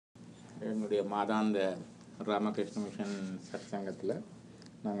என்னுடைய மாதாந்த ராமகிருஷ்ண மிஷன் சத்சங்கத்தில்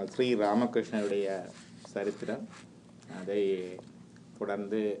நாங்கள் ஸ்ரீ ராமகிருஷ்ணனுடைய சரித்திரம் அதை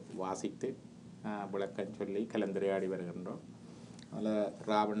தொடர்ந்து வாசித்து விளக்கம் சொல்லி கலந்துரையாடி வருகின்றோம். அதில்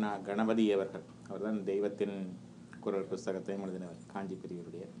ராவண கணபதி அவர் தான் தெய்வத்தின் குரல் புஸ்தகத்தையும் எழுதினவர். காஞ்சி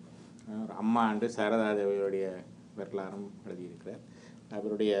பெரியவருடைய அம்மா என்று சாரதாதேவியுடைய வரலாறும் எழுதியிருக்கிறார்.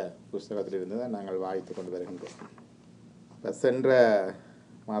 அவருடைய புஸ்தகத்திலிருந்து தான் நாங்கள் வாய்த்து கொண்டு வருகின்றோம். இப்போ சென்ற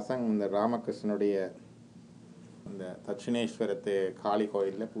மாதம் இந்த ராமகிருஷ்ணனுடைய இந்த தட்சிணேஸ்வரத்து காளி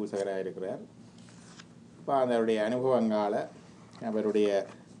கோயிலில் பூசகராக இருக்கிறார். இப்போ அதனுடைய அனுபவங்கால அவருடைய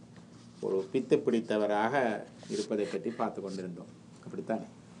ஒரு பித்து பிடித்தவராக இருப்பதை பற்றி பார்த்து கொண்டிருந்தோம். அப்படித்தான்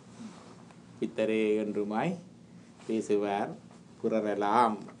பித்தரே என்றுமாய் பேசுவார்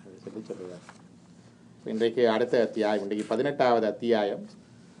பிறரெல்லாம் சொல்லி சொல்லுவார். இன்றைக்கு அடுத்த அத்தியாயம், இன்றைக்கு 18வது அத்தியாயம்,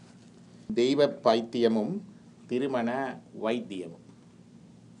 தெய்வ பைத்தியமும் திருமண வைத்தியமும்.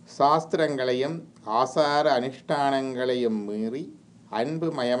 சாஸ்திரங்களையும் ஆசார அனுஷ்டானங்களையும் மீறி அன்பு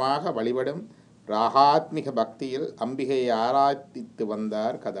மயமாக வழிபடும் ராகாத்மிக பக்தியில் அம்பிகையை ஆராதித்து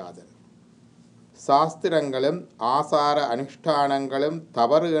வந்தார் கதாதர். சாஸ்திரங்களும் ஆசார அனுஷ்டானங்களும்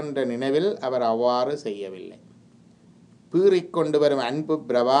தவறு என்ற நினைவில் அவர் அவ்வாறு செய்யவில்லை. பீறிக்கொண்டு வரும் அன்பு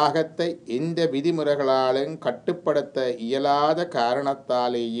பிரவாகத்தை எந்த விதிமுறைகளாலும் கட்டுப்படுத்த இயலாத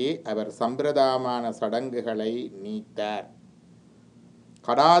காரணத்தாலேயே அவர் சம்பிரதாயமான சடங்குகளை நீத்தார்.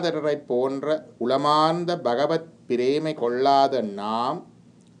 கடாதரரை போன்ற உளமார்ந்த பகவத் பிரேமை கொள்ளாத நாம்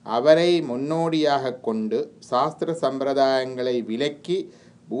அவரை முன்னோடியாக கொண்டு சாஸ்திர சம்பிரதாயங்களை விலக்கி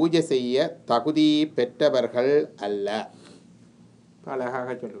பூஜை செய்ய தகுதி பெற்றவர்கள் அல்ல. அழகாக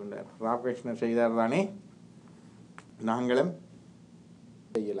சொல்லுகின்றார். ராமகிருஷ்ணர் செய்தார் தானே, நாங்களும்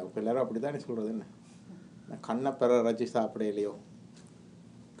செய்யலாம். எல்லாரும் அப்படி தானே சொல்கிறது. என்ன கண்ணப்பரை ரச்சி சாப்பிடலையோ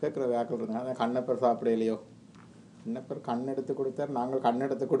கேட்குற வேக்கள் இருந்தாங்க. கண்ணப்பர் சாப்பிடலையோ, கண்ணப்பர் கண்ணெடுத்து கொடுத்தார், நாங்கள்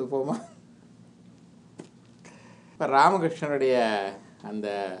கண்ணெடுத்து கொடுப்போமா? இப்போ ராமகிருஷ்ணனுடைய அந்த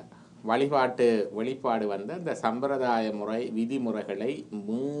வெளிப்பாடு வந்து அந்த சம்பிரதாய முறை விதிமுறைகளை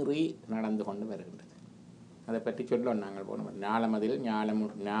மீறி நடந்து கொண்டு வருகின்றது. அதை பற்றி சொல்லணும். நாங்கள் போனோம். ஞானமதில்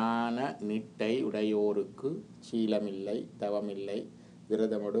ஞான நிட்டை உடையோருக்கு சீலமில்லை, தவமில்லை,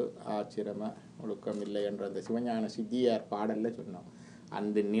 விரதமொடு ஆச்சிரம ஒழுக்கமில்லை என்ற அந்த சிவஞான சித்தியார் பாடலில் சொன்னோம்.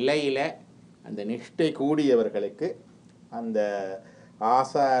 அந்த நிலையில் அந்த நிஷ்டை கூடியவர்களுக்கு அந்த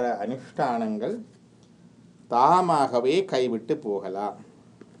ஆசார அனுஷ்டானங்கள் தாமாகவே கைவிட்டு போகலாம்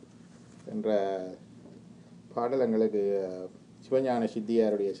என்ற பாடல் எங்களுக்கு சிவஞான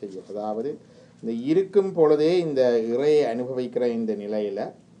சித்தியாருடைய செய்யும். அதாவது இந்த இருக்கும் பொழுதே இந்த இறையை அனுபவிக்கிற இந்த நிலையில்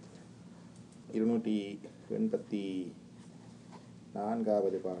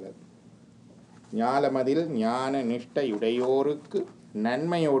 284வது பாடல், ஞாலமதில் ஞான நிஷ்டையுடையோருக்கு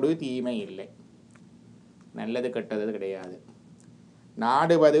நன்மையோடு தீமை இல்லை. நல்லது கெட்டது கிடையாது.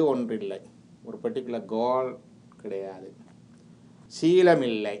 நாடுவது ஒன்றில்லை, ஒரு பர்டிகுலர் கோல் கிடையாது.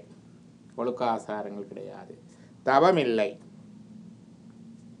 சீலமில்லை, ஒழுக்காசாரங்கள் கிடையாது. தவமில்லை,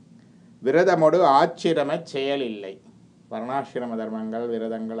 விரதமோடு ஆச்சிரம செயல் இல்லை. வர்ணாசிரம தர்மங்கள்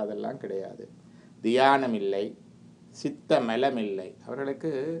விரதங்கள் அதெல்லாம் கிடையாது. தியானம் இல்லை, சித்த மலம் இல்லை.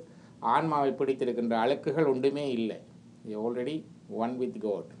 அவர்களுக்கு ஆன்மாவை பிடித்திருக்கின்ற அழுக்குகள் ஒன்றுமே இல்லை. Already one with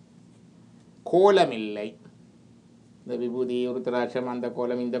God. கோலம் இல்லை, இந்த விபூதி உருத்திராட்சம் அந்த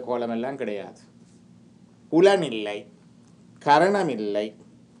கோலம் இந்த கோலம் எல்லாம் கிடையாது. புலன் இல்லை, கரணம் இல்லை,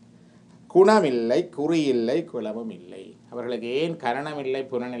 குணமில்லை, குறியில்லை, குலமும் இல்லை. அவர்களுக்கு ஏன் கரணம் இல்லை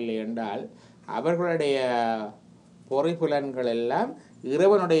புலன் இல்லை என்றால் அவர்களுடைய பொறிப்புலன்கள் எல்லாம்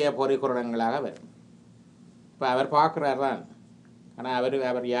இறைவனுடைய பொறிகுலங்களாக வரும். இப்போ அவர் பார்க்குறார் தான், ஆனால்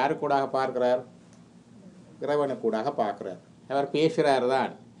அவர் யாரு கூடாக பார்க்கிறார்? இறைவனு கூடாக பார்க்குறார். அவர் பேசுகிறார்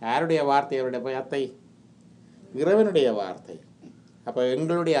தான். யாருடைய வார்த்தை? அவருடைய வார்த்தை இறைவனுடைய வார்த்தை. அப்போ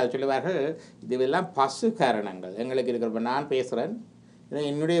எங்களுடைய அது சொல்லுவார்கள், இதுவெல்லாம் பசு காரணங்கள் எங்களுக்கு இருக்கிற. இப்போ நான் பேசுகிறேன், இதை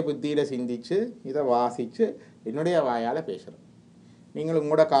என்னுடைய புத்தியில் சிந்தித்து இதை வாசித்து என்னுடைய வாயால் பேசுகிறேன். நீங்கள்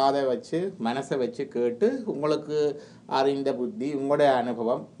உங்களோட காதை வச்சு மனசை வச்சு கேட்டு உங்களுக்கு அறிந்த புத்தி, உங்களோட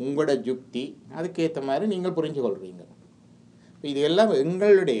அனுபவம், உங்களோட யுக்தி, அதுக்கேற்ற மாதிரி நீங்கள் புரிஞ்சு கொள்வீங்க. இது எல்லாம்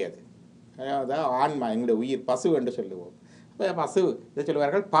எங்களுடையது. அதாவது ஆன்மா, எங்களுடைய உயிர், பசு என்று சொல்லுவோம். இப்போ பசு இதை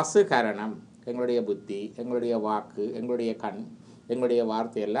சொல்லுவார்கள் பசு கரணம். எங்களுடைய புத்தி, எங்களுடைய வாக்கு, எங்களுடைய கண், எங்களுடைய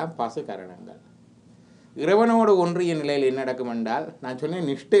வார்த்தையெல்லாம் பசு கரணங்கள். இறைவனோடு ஒன்றிய நிலையில் என்ன நடக்கும் என்றால், நான் சொன்னேன்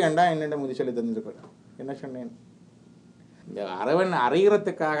நிஷ்டை என்றா என்னிடம் முதி சொல்லி தந்துருக்கிறேன். என்ன சொன்னேன்? இந்த இறைவன்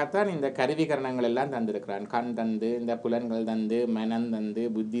அறிகிறதுக்காகத்தான் இந்த கருவிகரணங்கள் எல்லாம் தந்திருக்கிறான். கண் தந்து, இந்த புலன்கள் தந்து, மனம் தந்து,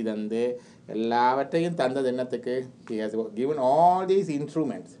 புத்தி தந்து, எல்லாவற்றையும் தந்தது என்னத்துக்கு? He has given all these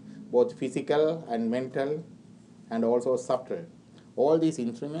instruments, both physical and mental and also subtle. All these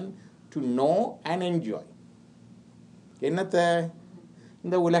instruments to know and enjoy. என்னத்தை?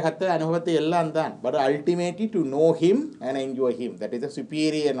 இந்த உலகத்தை அனுபவத்தை எல்லாம் தான். But ultimately to know him and enjoy him, that is the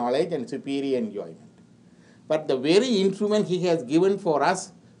superior knowledge and superior enjoyment. But the very instrument he has given for us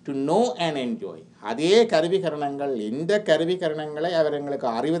to know and enjoy, அதே கருவிகரணங்கள், எந்த கருவிகரணங்களை அவர் எங்களுக்கு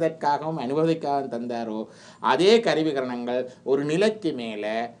அறிவதற்காகவும் அனுபவிக்காகவும் தந்தாரோ அதே கருவிகரணங்கள் ஒரு நிலைக்கு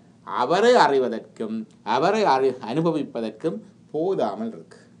மேலே அவரை அறிவதற்கும் அவரை அனுபவிப்பதற்கும் போதாமல்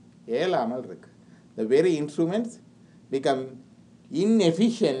இருக்கு, இயலாமல் இருக்கு. The very instruments become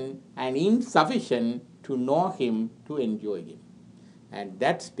inefficient and insufficient to know him, to enjoy him. And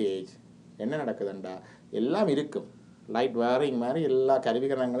that stage என்ன நடக்குதுண்டா, எல்லாம் இருக்கும், லைட் வயரிங் மாதிரி எல்லா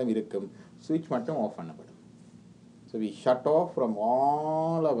கருவிகரணங்களும் இருக்கும், சுவிட்ச் மட்டும் ஆஃப் பண்ணப்படும். So we shut off from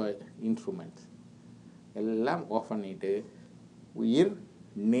all our instruments, எல்லாம் ஆஃப் பண்ணிட்டு உயிர்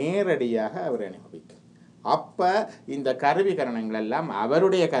நேரடியாக அவர் அனுபவிக்கும். அப்போ இந்த கருவிகரணங்கள் எல்லாம்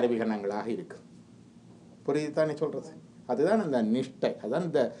அவருடைய கருவிகரணங்களாக இருக்கு. புரியுது தானே சொல்கிறது? அதுதான் இந்த நிஷ்டை, அதுதான்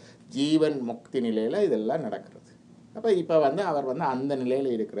இந்த ஜீவன் முக்தி நிலையில் இதெல்லாம் நடக்கிறது. அப்போ இப்போ அவர் அந்த நிலையில்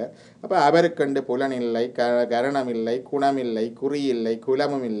இருக்கிறார். அப்போ அவருக்கண்டு புலனில்லை, கரணமில்லை, குணமில்லை, குறியில்லை,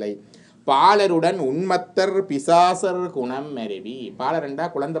 குலமும் இல்லை, பாலருடன் உண்மத்தர் பிசாசர் குணம் மருவி. பாலர்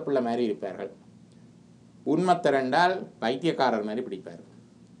என்றால் குழந்தை பிள்ளை மாதிரி இருப்பார்கள், உண்மத்தர் என்றால் பைத்தியக்காரர் மாதிரி பிடிப்பார்.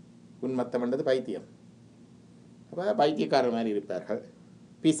 உண்மத்தம் என்றது பைத்தியம், அப்போ பைத்தியக்காரர் மாதிரி இருப்பார்கள்.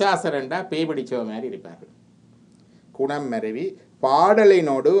 பிசாசர் என்றால் பேய் பிடிச்சவ மாதிரி இருப்பார்கள். குணம் மருவி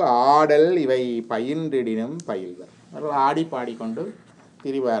பாடலினோடு ஆடல் இவை பயின்றிடினும் பயில்வர். அவர்கள் ஆடி பாடிக்கொண்டு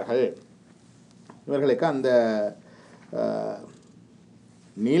திரிவார்கள். இவர்களுக்கு அந்த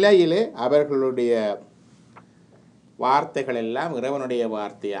நிலையிலே அவர்களுடைய வார்த்தைகள் எல்லாம் இறைவனுடைய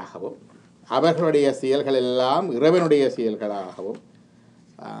வார்த்தையாகவும் அவர்களுடைய செயல்கள் எல்லாம் இறைவனுடைய செயல்களாகவும்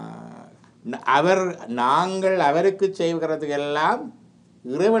நாங்கள் அவருக்கு செய்கிறதுக்கெல்லாம்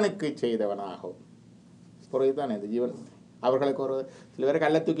இறைவனுக்கு செய்தவனாகும். புரியுதுதானே இது ஜீவன்? அவர்களுக்கு ஒரு சில பேர்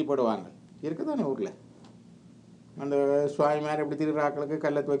கல்லை தூக்கி போடுவாங்க, இருக்குதானே ஊரில் அந்த சுவாமி மாதிரி எப்படி திருவிழாக்களுக்கு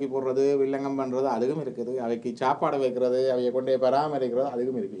கல்லை தூக்கி போடுறது, வில்லங்கம் பண்ணுறது, அதுவும் இருக்குது. அவைக்கு சாப்பாடு வைக்கிறது, அவையை கொண்டே பராமரிக்கிறது,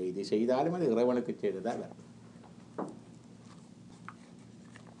 அதுவும் இருக்குது. இது செய்தாலும் அது இறைவனுக்கு செய்ததான்.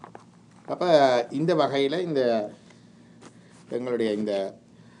 அப்போ இந்த வகையில் இந்த எங்களுடைய இந்த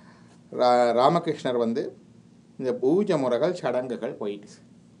ராமகிருஷ்ணர் இந்த பூஜை முறைகள் சடங்குகள் போயிட்டு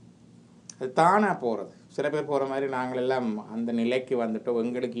அது தானாக போகிறது. சில பேர் போகிற மாதிரி நாங்களெல்லாம் அந்த நிலைக்கு வந்துட்டோம்,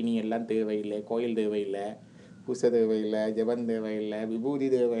 எங்களுக்கு இனி எல்லாம் தேவையில்லை, கோயில் தேவையில்லை, பூசை தேவையில்லை, ஜபம் தேவையில்லை, விபூதி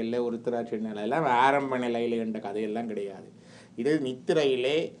தேவையில்லை, உருத்திராட்சி நிலை எல்லாம் ஆரம்ப நிலையில் என்ற கதையெல்லாம் கிடையாது. இது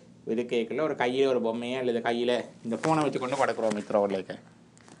நித்திரையிலே இருக்கைக்குள்ள ஒரு கையில் ஒரு பொம்மையை அல்லது கையில் இந்த ஃபோனை வச்சு கொண்டு படுக்கிறோம் நித்திரவுலேக்க.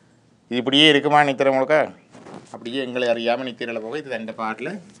 இது இப்படியே இருக்குமா நித்திரை முழுக்க? அப்படியே எங்களை அறியாமல் நித்திரையில் போக இது தண்டை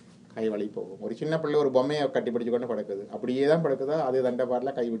பாட்டில் கை வழி போகும். ஒரு சின்ன பிள்ளை ஒரு பொம்மையை கட்டி பிடிச்சு கொண்டு படுக்குது, அப்படியே தான் படுக்குதோ அது தண்டை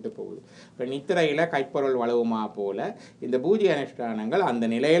பாட்டில் கை விட்டு போகுது. இப்போ நித்திரையில் கைப்பொருள் வளவுமா போல் இந்த பூஜை அனுஷ்டானங்கள் அந்த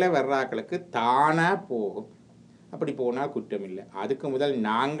நிலையில் வர்றாக்களுக்கு தானாக போகும். அப்படி போனால் குற்றம் இல்லை. அதுக்கு முதல்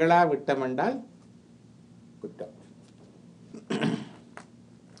நாங்களாக விட்டமென்றால் குற்றம்.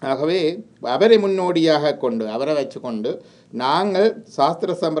 ஆகவே அவரை முன்னோடியாக கொண்டு அவரை வச்சு கொண்டு நாங்கள்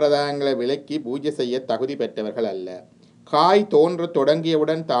சாஸ்திர சம்பிரதாயங்களை விலக்கி பூஜை செய்ய தகுதி பெற்றவர்கள் அல்ல. காய் தோன்ற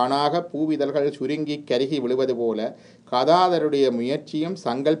தொடங்கியவுடன் தானாக பூவிதழ்கள் சுருங்கி கருகி விழுவது போல கதாதருடைய முயற்சியும்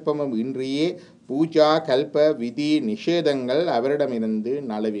சங்கல்பமும் இன்றியே பூஜா கல்ப விதி நிஷேதங்கள் அவரிடமிருந்து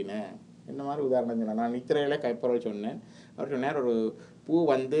நழுவின. என்ன மாதிரி உதாரணம் சொன்னேன், நான் நித்திரையில் கைப்பொருள் சொன்னேன். அவர் சொன்னார், ஒரு பூ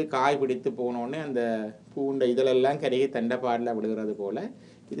காய் பிடித்து போனோடனே அந்த பூண்ட இதழெல்லாம் கருகி தண்டைப்பாடில் விழுகிறது போல்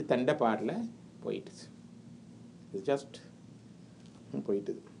இது தண்டைப்பாடில் போயிட்டுச்சு. இது ஜஸ்ட்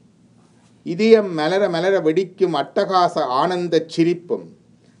போயிட்டுது. இதயம் மலர மலர வெடிக்கும் அட்டகாச ஆனந்த சிரிப்பும்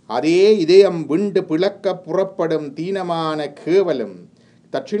அதே இதயம் விண்டு பிளக்க புறப்படும் தீனமான கேவலும்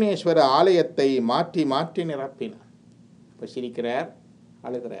தட்சிணேஸ்வர ஆலயத்தை மாற்றி மாற்றி நிரப்பினார். இப்போ சிரிக்கிறார்,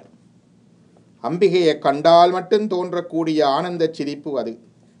 அழுகிறார். அம்பிகையை கண்டால் மட்டும் தோன்றக்கூடிய ஆனந்த சிரிப்பு அது.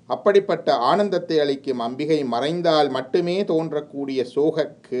 அப்படிப்பட்ட ஆனந்தத்தை அளிக்கும் அம்பிகை மறைந்தால் மட்டுமே தோன்றக்கூடிய சோக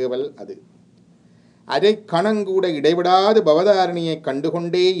கேவல் அது. அதை கணங்கூட இடைவிடாது பவதாரணியை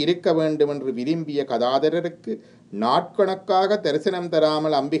கண்டுகொண்டே இருக்க வேண்டும் என்று விரும்பிய கதாதரருக்கு நாட்கணக்காக தரிசனம்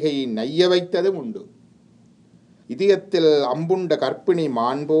தராமல் அம்பிகையை நைய வைத்ததும் உண்டு. இதயத்தில் அம்புண்ட கற்பிணி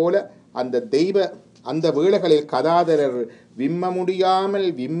மான் போல அந்த வேளைகளில் கதாதரர் விம்ம முடியாமல்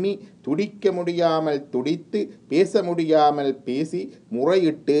விம்மி, துடிக்க முடியாமல் துடித்து, பேச முடியாமல் பேசி,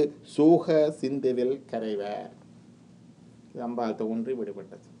 முறையிட்டு சோக சிந்துவில் கரைவார். அம்பாள் தோன்றி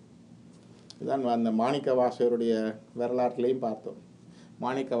விடுபட்டது. இதுதான் அந்த மாணிக்க வாசகருடைய வரலாற்றிலையும் பார்த்தோம்.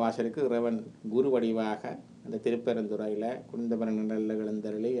 மாணிக்க வாசகருக்கு இறைவன் குரு வடிவாக அந்த திருப்பெருந்துறையில் குந்தபரன் நல்ல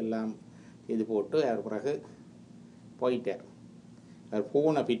எழுந்தருளி எல்லாம் இது போட்டு அவர் பிறகு போயிட்டார். அவர்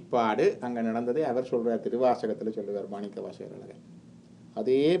போன பிற்பாடு அங்கே நடந்ததை அவர் சொல்கிறார், திருவாசகத்தில் சொல்லுவார் மாணிக்க வாசகர் அழகர்.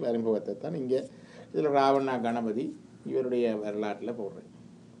 அதே அனுபவத்தை தான் இங்கே இதில் ராவணா கணபதி இவருடைய வரலாற்றில் போடுறேன்.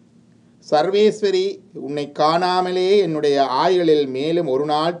 சர்வேஸ்வரி, உன்னை காணாமலே என்னுடைய ஆயுளில் மேலும் ஒரு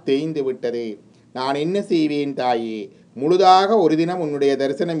நாள் தேய்ந்து விட்டதே. நான் என்ன செய்வேன் தாயே? முழுதாக ஒரு தினம் உன்னுடைய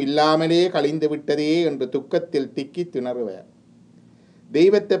தரிசனம் இல்லாமலே கழிந்து விட்டதே என்று துக்கத்தில் திக்கி திணறுவார்.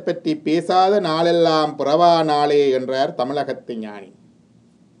 தெய்வத்தை பற்றி பேசாத நாளெல்லாம் புறவா நாளே என்றார் தமிழகத்து ஞானி.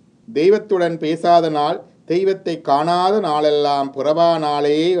 தெய்வத்துடன் பேசாத நாள், தெய்வத்தை காணாத நாளெல்லாம் புறவா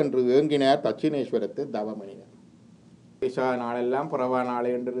நாளே என்று ஏங்கினார் தட்சிணேஸ்வரத்து தவமணினர். பேசாத நாளெல்லாம் புறவா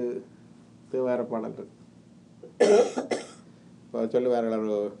நாளே என்று தேவார பாடல் சொல்லுவார்கள்.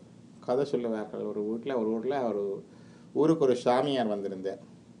 ஒரு கதை சொல்லுவார்கள். ஒரு ஊரில் ஒரு ஊருக்கு ஒரு சாமியார் வந்திருந்தார்.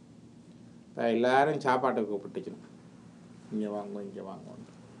 இப்போ எல்லாரும் சாப்பாட்டை கூப்பிட்டுச்சு, இங்கே வாங்குவோம் இங்கே வாங்குவோம்.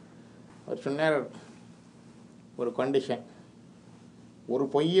 அவர் சொன்னார், ஒரு கண்டிஷன், ஒரு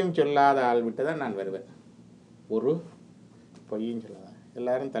பொய்யும் சொல்லாத ஆள் விட்டு தான் நான் வருவேன். ஒரு பொய்யும் சொல்லாத.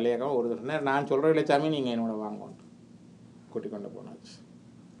 எல்லாரும் தலையாக்காம ஒரு சொன்னார், நான் சொல்கிற இல்லை சாமி, நீங்கள் என்னோட வாங்குவோம். கூட்டிக் கொண்டு போனாச்சு.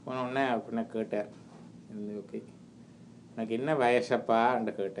 போனோடனே அப்படின்னா கேட்டார், ஓகே எனக்கு என்ன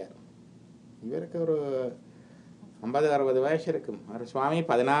வயசப்பான்னு கேட்டார். இவருக்கு ஒரு 50-60 வயசு இருக்கும். அவர் சுவாமி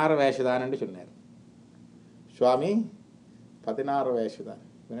 16 வயசு தானு சொன்னார். சுவாமி 16 வயசு தான்.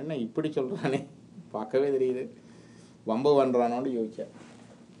 என்ன இப்படி சொல்கிறானே, பார்க்கவே தெரியுது, வம்பு பண்ணுறானோன்னு யோசிச்சார்.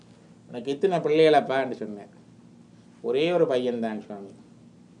 எனக்கு எத்தனை பிள்ளைகளப்பான்னு சொன்னேன். ஒரே ஒரு பையன்தான் சுவாமி.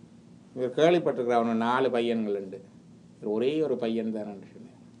 இவர் கேள்விப்பட்டிருக்கிற அவனு 4 பையன்கள் உண்டு, ஒரே ஒரு பையன் தானு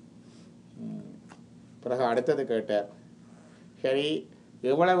சொன்னேன். பிறகு அடுத்தது கேட்டார், சரி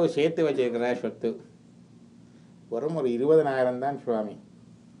எவ்வளவு சேர்த்து வச்சிருக்கிற சொத்து? வரும் ஒரு 20,000 தான் சுவாமி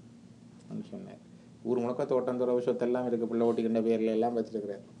சொன்னார். ஊர் முழுக்க தோட்டம் துறவு சொத்தெல்லாம் இருக்குது, பிள்ளை ஓட்டிக்கின்ற பேரில் எல்லாம்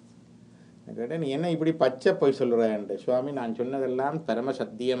வச்சிருக்கிறார். கேட்டேன், நீ என்ன இப்படி பச்சை போய் சொல்கிறேன்ட்டு. சுவாமி நான் சொன்னதெல்லாம் பரம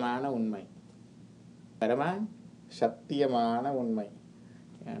சத்தியமான உண்மை, பரம சத்தியமான உண்மை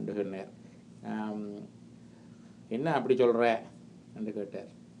என்று சொன்னார். என்ன அப்படி சொல்கிற என்று கேட்டார்.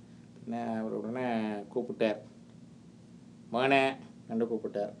 என்ன அவர் உடனே கூப்பிட்டார், மகனே என்று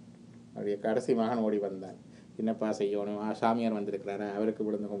கூப்பிட்டார். அவருடைய கடைசி மகன் ஓடி வந்தான். என்னப்பா செய்யணும், சாமியார் வந்திருக்கிறாரு, அவருக்கு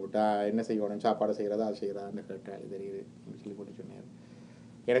விழுந்து கும்பிட்டா என்ன செய்யணும், சாப்பாடு செய்கிறதா அது செய்கிறான்னு கேட்டால் தெரியுது சொல்லி போட்டு சொன்னார்.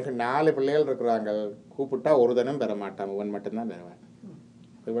 எனக்கு 4 பிள்ளைகள் இருக்கிறாங்க, கூப்பிட்டா ஒரு தினம் பெற மாட்டான், இவன் மட்டும்தான் பெறுவேன்.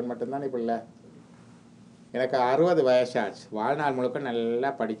 இவன் மட்டும்தான் பிள்ளை. எனக்கு 60 வயசாச்சு. வாழ்நாள் முழுக்க நல்லா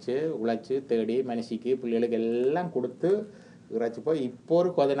படித்து உழைச்சி தேடி மனுஷிக்கு பிள்ளைகளுக்கு எல்லாம் கொடுத்து இறைச்சி போய் இப்போ ஒரு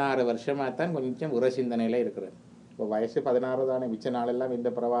 16 வருஷமாக தான் கொஞ்சம் உரை சிந்தனையில் இருக்கிறேன். இப்போ வயசு 16 தானே. மிச்ச நாளெல்லாம் இந்த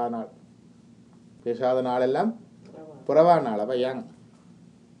புறவா நாள், பேசாத நாளெல்லாம் புறவா நாள். அப்போ ஏன்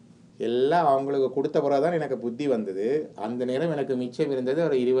எல்லாம் அவங்களுக்கு கொடுத்த பிறகு தான் எனக்கு புத்தி வந்தது. அந்த நேரம் எனக்கு மிச்சம் இருந்தது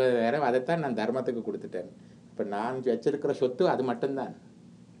ஒரு 20,000. அதைத்தான் நான் தர்மத்துக்கு கொடுத்துட்டேன். இப்போ நான் வச்சிருக்கிற சொத்து அது மட்டும்தான்.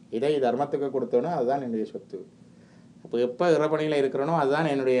 இதை தர்மத்துக்கு கொடுத்தோனோ அதுதான் என்னுடைய சொத்து. அப்போ எப்போ இறைப்பணியில் இருக்கிறனோ அதுதான்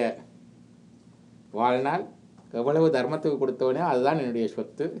என்னுடைய வாழ்நாள். எவ்வளவு தர்மத்துக்கு கொடுத்தவனோ அதுதான் என்னுடைய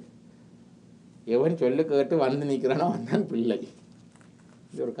சொத்து. எவன் சொல்லு கேட்டு வந்து நிற்கிறானோ அதுதான் பிள்ளை.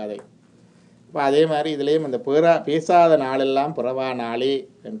 இது ஒரு கதை. இப்போ அதே மாதிரி இதுலேயும் அந்த பேசாத நாளெல்லாம் புறவா நாளே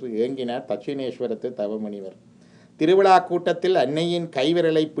என்று ஏங்கினார் தட்சிணேஸ்வரத்து தவமுனிவர். திருவிழா கூட்டத்தில் அன்னையின்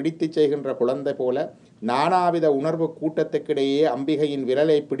கைவிரலை பிடித்து செய்கின்ற குழந்தை போல நானாவித உணர்வு கூட்டத்துக்கிடையே அம்பிகையின்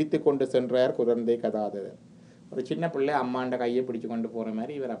விரலை பிடித்து கொண்டு சென்றார் குழந்தை கதாதரர். ஒரு சின்ன பிள்ளை அம்மாண்ட கையை பிடிச்சு கொண்டு போகிற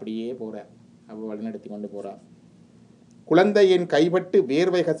மாதிரி இவர் அப்படியே போகிறார், அவள் வழிநடத்தி கொண்டு போகிறார். குழந்தையின் கைப்பட்டு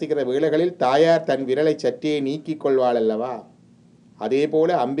வேர்வை கசிக்கிற வேளைகளில் தாயார் தன் விரலை சற்றே நீக்கிக் கொள்வாள் அல்லவா, அதே போல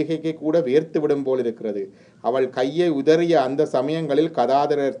அம்பிகைக்கு கூட வேர்த்து விடும் போல் இருக்கிறது. அவள் கையை உதறிய அந்த சமயங்களில்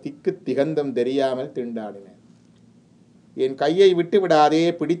கதாதரர் திக்கு திகந்தம் தெரியாமல் திண்டாடினார். என் கையை விட்டு விடாதே,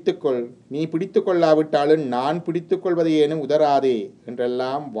 பிடித்துக்கொள், நீ பிடித்து கொள்ளாவிட்டாலும் நான் பிடித்துக் கொள்வதை ஏனும் உதறாதே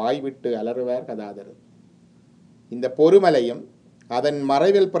என்றெல்லாம் வாய்விட்டு அலறுவார் கதாதரர். இந்த பொறுமலையும் அதன்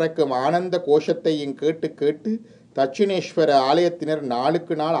மறைவில் பிறக்கும் ஆனந்த கோஷத்தையும் கேட்டு கேட்டு தட்சிணேஸ்வர ஆலயத்தினர்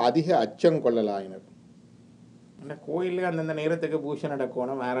நாளுக்கு நாள் அதிக அச்சம் கொள்ளலாயினர். அந்த கோயிலில் அந்தந்த நேரத்துக்கு பூஜை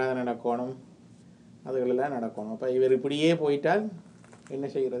நடக்கணும், ஆராதனை நடக்கணும், அதுகளெல்லாம் நடக்கணும். அப்போ இவர் இப்படியே போயிட்டால் என்ன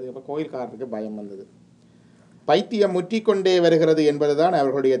செய்கிறது? அப்போ கோயில்காரருக்கு பயம் வந்தது. பைத்தியம் முற்றிக்கொண்டே வருகிறது என்பதுதான்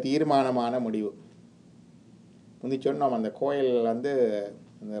அவர்களுடைய தீர்மானமான முடிவு. முந்தி சொன்னோம், அந்த கோயில் வந்து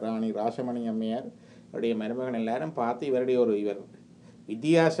அந்த ராணி ராசமணி அம்மையார் அவருடைய மருமகன் எல்லாரும் பார்த்து இவர்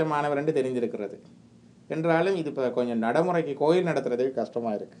வித்தியாசமானவர் என்று தெரிஞ்சிருக்கிறது. என்றாலும் இது இப்போ கொஞ்சம் நடைமுறைக்கு கோயில் நடத்துறதுக்கு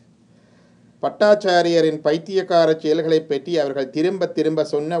கஷ்டமாக இருக்குது. பட்டாச்சாரியரின் பைத்தியக்கார செயல்களை பற்றி அவர்கள் திரும்ப திரும்ப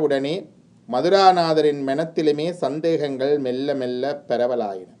சொன்ன உடனே மதுராநாதரின் மனத்திலுமே சந்தேகங்கள் மெல்ல மெல்ல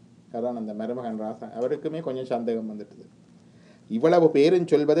பரவலாயின. அதான் அந்த மருமகன் ராசன் அவருக்குமே கொஞ்சம் சந்தேகம் வந்துட்டுது. இவ்வளவு பேரும்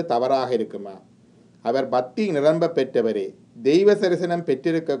சொல்வது தவறாக இருக்குமா? அவர் பக்தி நிரம்ப பெற்றவரே, தெய்வ தரிசனம்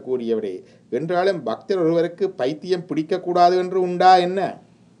பெற்றிருக்கக்கூடியவரே, என்றாலும் பக்தர் ஒருவருக்கு பைத்தியம் பிடிக்கக்கூடாது என்று உண்டா என்ன?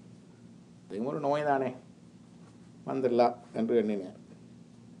 ஒரு நோய் தானே, வந்துடலாம் என்று எண்ணினார்.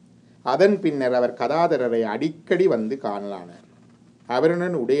 அதன் பின்னர் அவர் கதாதரரை அடிக்கடி வந்து காணலானார்.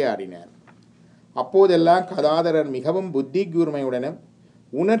 அவருடன் உரையாடினார். அப்போதெல்லாம் கதாதரர் மிகவும் புத்தி கூர்மையுடனும்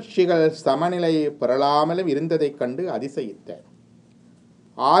உணர்ச்சிகள் சமநிலையை பெறலாமலும் இருந்ததைக் கண்டு அதிசயித்தார்.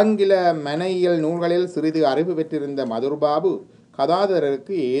 ஆங்கில மனையியல் நூல்களில் சிறிது அறிவு பெற்றிருந்த மதுர்பாபு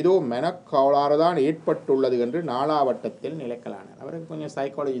கதாதரருக்கு ஏதோ மனக்கோளாறுதான் ஏற்பட்டுள்ளது என்று நாளாவட்டத்தில் நிலைக்கலானார். அவருக்கு கொஞ்சம்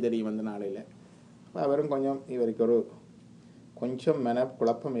சைக்காலஜி தெரியும் அந்த நாளையில். அவரும் இவருக்கு கொஞ்சம் மன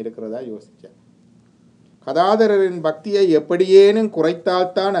குழப்பம் இருக்கிறதா யோசித்தார். கதாதரரின் பக்தியை எப்படியேனும்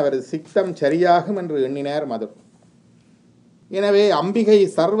குறைத்தால்தான் அவரது சித்தம் சரியாகும் என்று எண்ணினார் மதுர். எனவே அம்பிகை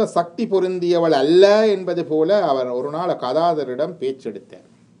சர்வ சக்தி பொருந்தியவள் அல்ல என்பது போல அவர் ஒரு நாள் கதாதரிடம் பேச்செடுத்தார்.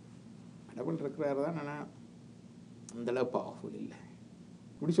 கடவுள் இருக்கிறார் தான், ஆனால் அந்தளவு பவர்ஃபுல் இல்லை,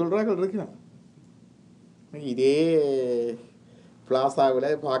 இப்படி சொல்கிறார்கள் இருக்கணும். இதே பிளாசாவில்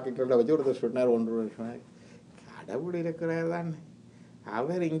பாக்கெட்டில் வச்சு ஒருத்தர் சொன்னார், ஒன்று சொன்னார், கடவுள் இருக்கிறார் தான்,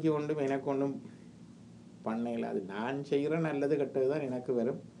 அவர் இங்கே ஒன்றும் எனக்கு ஒன்றும் பண்ணல, அது நான் செய்கிற நல்லது கெட்டது தான் எனக்கு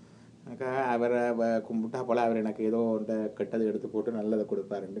வரும், அவரை கும்பிட்டா போல் அவர் எனக்கு ஏதோ ஒன்றை கெட்டது எடுத்து போட்டு நல்லதை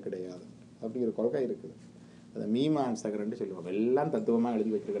கொடுப்பாருன்னு கிடையாது. அப்படி ஒரு கொள்கை இருக்குது. அதை மீமான்சகர்ன்னு சொல்லுவாங்க. எல்லாம் தத்துவமாக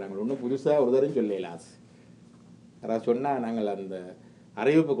எழுதி வச்சுருக்கிறாங்க. ஒன்றும் புதுசாக ஒருத்தரும் சொல்லலாஸ். யாராவது சொன்னால் நாங்கள் அந்த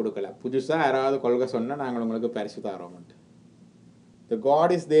அறிவிப்பு கொடுக்கல, புதுசாக யாராவது கொள்கை சொன்னால் நாங்கள் உங்களுக்கு பரிசு தரோம்ட்டு. The God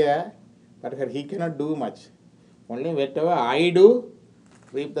is there, but he cannot do much. Only whatever I do,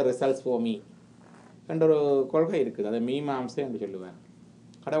 reap the results for me என்ற ஒரு கொள்கை இருக்குது. அதை மீமாம்சை என்று சொல்லுவார்.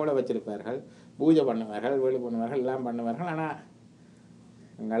 கடவுளை வச்சிருப்பார்கள், பூஜை பண்ணுவார்கள், வேலை பண்ணுவார்கள், எல்லாம் பண்ணுவார்கள். ஆனால்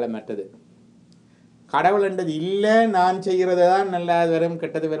எங்களால் மற்றது கடவுள் என்றது இல்லை, நான் செய்கிறது தான் நல்லது வரும்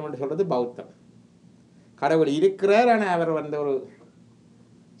கெட்டது வரும் என்று சொல்கிறது பௌத்தம். கடவுள் இருக்கிறார், ஆனால் அவர் ஒரு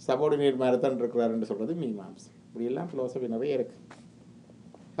சபோர்டினேட் மாதிரி தான் இருக்கிறார் என்று சொல்கிறது மீமாம்சம். இப்படியெல்லாம் ஃபிலோசபி நிறைய இருக்குது.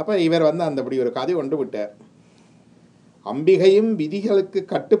 அப்போ இவர் அப்படி ஒரு கதை கொண்டு விட்டார். அம்பிகையும் விதிகளுக்கு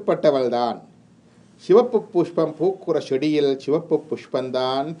கட்டுப்பட்டவள் தான். சிவப்பு புஷ்பம் பூக்குற செடியில் சிவப்பு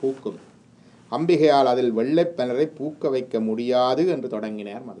புஷ்பந்தான் பூக்கும். அம்பிகையால் அதில் வெள்ளைப்பனரை பூக்க வைக்க முடியாது என்று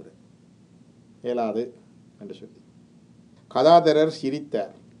தொடங்கினார் மதுரை. இயலாது என்று சொல்லி கதாதரர்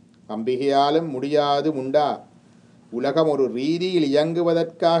சிரித்தார். அம்பிகையாலும் முடியாது உண்டா? உலகம் ஒரு ரீதியில்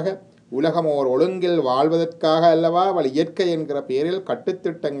இயங்குவதற்காக, உலகம் ஓர் ஒழுங்கில் வாழ்வதற்காக அல்லவா அவள் இயற்கை என்கிற பெயரில்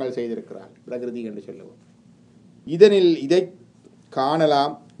கட்டுத்திட்டங்கள் செய்திருக்கிறாள். பிரகிருதி என்று சொல்லுவோம். இதனில் இதை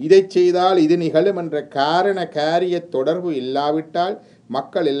காணலாம், இதை செய்தால் இது நிகழும் என்ற காரண காரிய தொடர்பு இல்லாவிட்டால்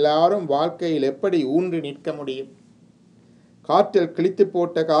மக்கள் எல்லாரும் வாழ்க்கையில் எப்படி ஊன்றி நிற்க முடியும்? காற்றில் கிழித்து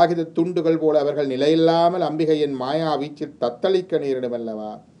போட்ட காகித துண்டுகள் போல அவர்கள் நிலையில்லாமல் அம்பிகையின் மாயா வீச்சில் தத்தளிக்க நேரிடும்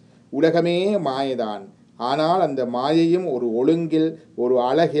அல்லவா? உலகமே மாயைதான். ஆனால் அந்த மாயையும் ஒரு ஒழுங்கில், ஒரு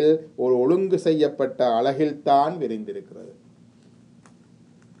அழகில், ஒரு ஒழுங்கு செய்யப்பட்ட அழகில்தான் விரிந்திருக்கிறது.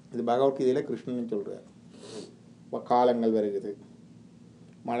 இது பகவத்கீதையில் கிருஷ்ணன் சொல்றார். காலங்கள் வருகிறது,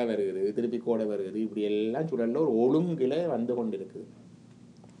 மழை வருகிறது, திருப்பி கோடை வருகிறது, இப்படி எல்லாம் சூழலில் ஒரு ஒழுங்கில் வந்து கொண்டிருக்குது.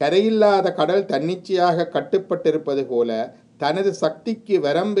 கரையில்லாத கடல் தன்னிச்சையாக கட்டுப்பட்டிருப்பது போல தனது சக்திக்கு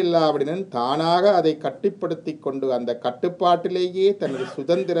வரம்பில்லாவிடனும் தானாக அதை கட்டுப்படுத்தி கொண்டு அந்த கட்டுப்பாட்டிலேயே தனது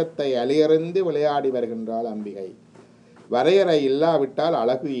சுதந்திரத்தை அலையறிந்து விளையாடி வருகின்றாள் அம்பிகை. வரையறை இல்லாவிட்டால்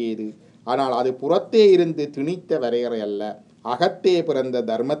அழகு ஏது? ஆனால் அது புறத்தே இருந்து திணித்த வரையறை அல்ல, அகத்தே பிறந்த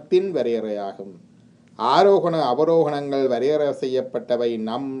தர்மத்தின் வரையறையாகும். ஆரோகண அவரோகணங்கள் வரையறை செய்யப்பட்டவை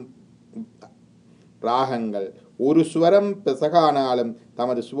நம் ராகங்கள். ஒரு ஸ்வரம் பிசகானாலும்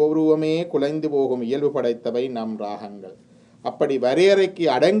தமது சுவரூபமே குலைந்து போகும் இயல்பு படைத்தவை நம் ராகங்கள். அப்படி வரையறைக்கு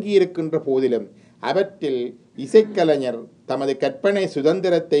அடங்கி இருக்கின்ற போதிலும் அவற்றில் இசைக்கலைஞர் தமது கற்பனை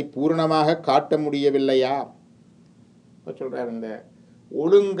சுதந்திரத்தை பூரணமாக காட்ட முடியவில்லையா? சொல்றார், இந்த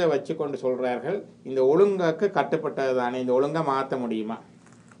ஒழுங்கை வச்சு கொண்டு சொல்றார்கள், இந்த ஒழுங்குக்கு கட்டுப்பட்டது தானே, இந்த ஒழுங்கை மாற்ற முடியுமா?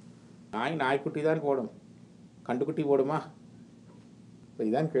 நாய்க்குட்டி தான் போடும், கண்டுக்குட்டி போடுமா? இப்போ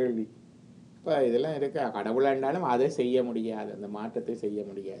இதுதான் கேள்வி. இப்போ இதெல்லாம் இருக்க கடவுளாண்டாலும் அதை செய்ய முடியாது, அந்த மாற்றத்தை செய்ய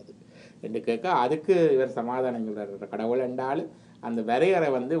முடியாது என்று கேட்க, அதுக்கு இவர் சமாதானம் சொல்கிறார். கடவுள் என்றாலும் அந்த வரையறை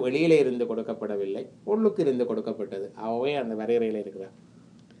வெளியில இருந்து கொடுக்கப்படவில்லை, உள்ளுக்கு இருந்து கொடுக்கப்பட்டது. அவே அந்த வரையறையில் இருக்கிறார்.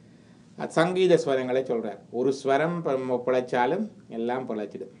 சங்கீத ஸ்வரங்களை சொல்கிறார். ஒரு ஸ்வரம் பிழைச்சாலும் எல்லாம்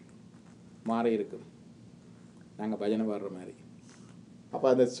பிழைச்சிடும், மாறி இருக்கும். நாங்கள் பஜனை பாடுற மாதிரி. அப்போ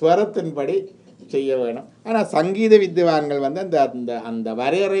அந்த ஸ்வரத்தின்படி செய்ய வேணும். ஆனால் சங்கீத வித்வான்கள் அந்த அந்த அந்த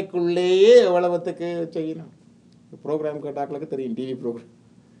வரையறைக்குள்ளேயே எவ்வளவுத்துக்கு செய்யணும். ப்ரோக்ராம் கேட்டாக்களுக்கு தெரியும், டிவி ப்ரோக்ராம்.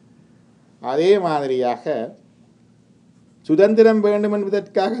 அதே மாதிரியாக சுதந்திரம் வேண்டும்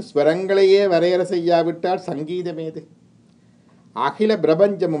என்பதற்காக ஸ்வரங்களையே வரையறை செய்யாவிட்டால் சங்கீதம் ஏது? அகில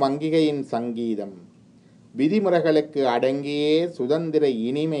பிரபஞ்சமும் அங்கிகையின் சங்கீதம். விதிமுறைகளுக்கு அடங்கியே சுதந்திர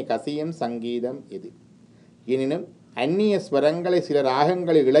இனிமை கசியும் சங்கீதம் இது. எனினும் அந்நிய ஸ்வரங்களை சில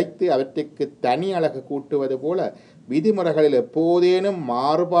ராகங்களில் இழைத்து அவற்றுக்கு தனி அழகு கூட்டுவது போல விதிமுறைகளில் எப்போதேனும்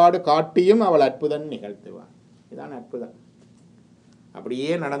மாறுபாடு காட்டியும் அவள் அற்புதம் நிகழ்த்துவாள். இதுதான் அற்புதம். அப்படியே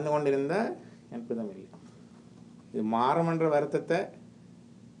நடந்து கொண்டிருந்த அற்புதம் இல்லை. இது மாறும் என்ற வருத்தத்தை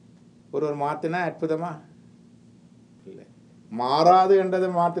ஒருவர் மாற்றினா அற்புதமா இல்லை, மாறாது என்றதை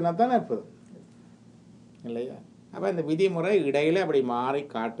மாற்றினா தான் அற்புதம் இல்லையா? அப்போ இந்த விதிமுறை இடையில அப்படி மாறி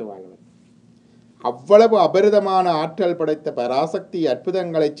காட்டுவாள். அவ்வளவு அபரிதமான ஆற்றல் படைத்த பராசக்தி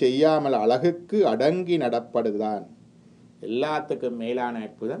அற்புதங்களை செய்யாமல் அழகுக்கு அடங்கி நடப்படுதான் எல்லாத்துக்கும் மேலான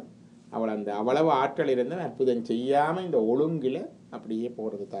அற்புதம். அவள் அந்த அவ்வளவு ஆற்றல் இருந்தும் அற்புதம் செய்யாமல் இந்த ஒழுங்கில் அப்படியே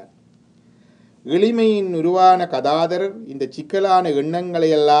போகிறது தான். எளிமையின் உருவான கதாதரர் இந்த சிக்கலான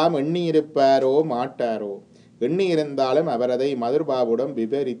எண்ணங்களையெல்லாம் எண்ணியிருப்பாரோ மாட்டாரோ. எண்ணி இருந்தாலும் அவர் அதை மதுர்பாபுடன்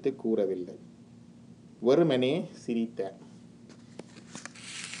விவரித்து கூறவில்லை, வெறுமனே சிரித்தார்.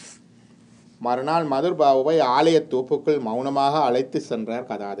 மறுநாள் மதுர்பாபுவை ஆலய தோப்புக்குள் மௌனமாக அழைத்து சென்றார்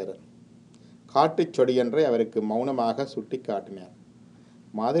கதாதரர். காட்டுச் சொடியொன்றை அவருக்கு மௌனமாக சுட்டி காட்டினார்.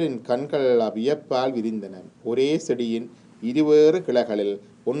 மதுரின் கண்கள் வியப்பால் விரிந்தன. ஒரே செடியின் இருவேறு கிளைகளில்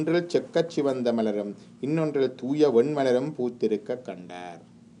ஒன்றில் செக்கச் சிவந்த மலரும் இன்னொன்றில் தூய வெண்மலரும் பூத்திருக்க கண்டார்.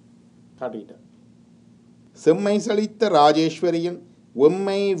 காட்டிட்டார். செம்மை சலித்த ராஜேஸ்வரியும்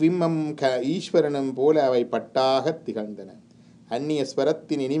வெம்மை விம்மம் ஈஸ்வரனும் போல அவை பட்டாக திகழ்ந்தன. அந்நிய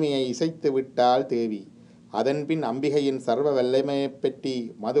ஸ்வரத்தின் இனிமையை இசைத்து விட்டாள் தேவி. அதன்பின் அம்பிகையின் சர்வ வல்லமையை பற்றி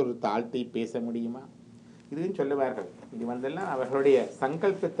மதுர் தாழ்த்தி பேச முடியுமா? இதுன்னு சொல்லுவார்கள். இது வந்தெல்லாம் அவர்களுடைய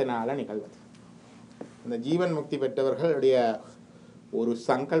சங்கல்பத்தினால நிகழ்வது. அந்த ஜீவன் முக்தி பெற்றவர்களுடைய ஒரு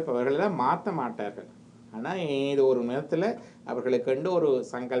சங்கல்பம் அவர்களெல்லாம் மாற்ற மாட்டார்கள். ஆனால் ஏதோ ஒரு நேரத்தில் அவர்களுக்கு கண்டு ஒரு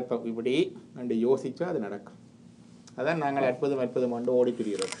சங்கல்பம் இப்படி கண்டு யோசிச்சோ அது நடக்கும். அதான் நாங்கள் அற்புதம் அற்புதம் கொண்டு ஓடி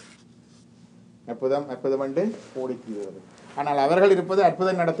திரிகிறது. அற்புதம் அற்புதம் கொண்டு ஓடி திரிகிறது. ஆனால் அவர்கள் இருப்பது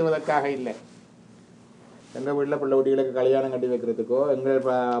அற்புதம் நடத்துவதற்காக இல்லை. எங்கள் வீட்டில் பிள்ளை குட்டிகளுக்கு கல்யாணம் கட்டி வைக்கிறதுக்கோ, எங்கள்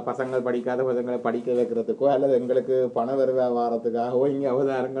பசங்கள் படிக்காத பசங்களை படிக்க வைக்கிறதுக்கோ, அல்லது எங்களுக்கு பண வியாபாரத்துக்காகவோ இங்கே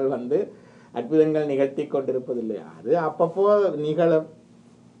அவதாரங்கள் வந்து அற்புதங்கள் நிகழ்த்தி கொண்டிருப்பதில்லை. அது அப்பப்போ நிகழும்.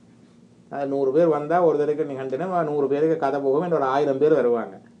 அது 100 பேர் வந்தால் ஒரு தடவைக்கு நிகழ்ந்துனா 100 பேருக்கு கதை போகும். இன்னொரு 1000 பேர்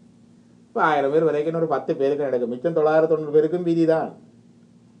வருவாங்க. இப்போ 1000 பேர் வரைக்கும் இன்னொரு 10 பேருக்கு நடக்கும். மிச்சம் 990 பேருக்கும் வீதி தான்.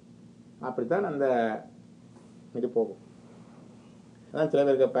 அப்படித்தான் அந்த இது போகும். அதான் சில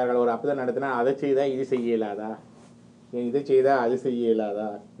பேர் கேட்பார்கள், ஒரு அப்பதான் நடத்தினா அதை செய்தால் இது செய்ய இயலாதா, இதை செய்தால் அது செய்ய இயலாதா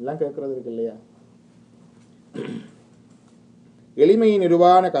எல்லாம் கேட்கறது இருக்கு இல்லையா? எளிமையின்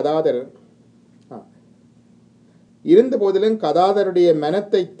உருவான கதாதரர் இருந்த போதிலும் கதாதருடைய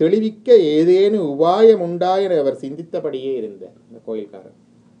மனத்தை தெளிவிக்க ஏதேனும் உபாயம் உண்டா என அவர் சிந்தித்தபடியே இருந்தார். இந்த கோயில்காரர்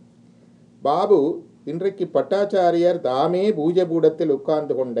பாபு இன்றைக்கு பட்டாச்சாரியார் தாமே பூஜை பூடத்தில்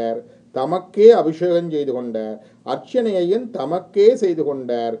உட்கார்ந்து கொண்டார். தமக்கே அபிஷேகம் செய்து கொண்டார். அர்ச்சனையையும் தமக்கே செய்து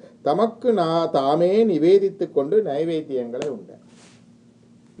கொண்டார். தமக்கு தாமே நிவேதித்து கொண்டு நைவேத்தியங்களை உண்டார்.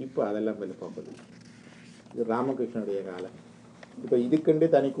 இப்போ அதெல்லாம் போகுது. இது ராமகிருஷ்ணனுடைய காலம். இப்போ இதுக்கென்று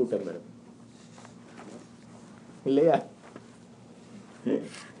தனி கூட்டம் வரும் இல்லையா?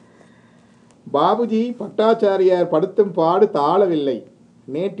 பாபுஜி பட்டாச்சாரியார் படுத்தும் பாடு தாழவில்லை.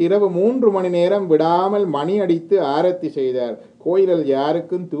 நேற்றிரவு 3 மணி நேரம் விடாமல் மணி அடித்து ஆரத்தி செய்தார். கோயிலில்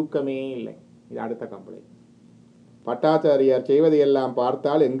யாருக்கும் தூக்கமே இல்லை. இது அடுத்த கம்பளை. பட்டாச்சாரியார் செய்வதையெல்லாம்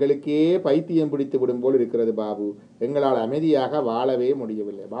பார்த்தால் எங்களுக்கே பைத்தியம் பிடித்து விடும் போல் இருக்கிறது பாபு. எங்களால் அமைதியாக வாழவே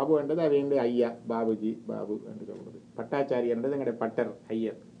முடியவில்லை. பாபு என்றது அவங்களுடைய ஐயா, பாபுஜி பாபு என்று சொல்வது. பட்டாச்சாரியார் என்றது எங்களுடைய பட்டர்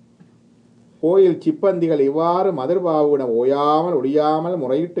ஐயர். கோயில் சிப்பந்திகள் இவ்வாறு மதுர்பாபுவிடம் ஓயாமல் ஒழியாமல்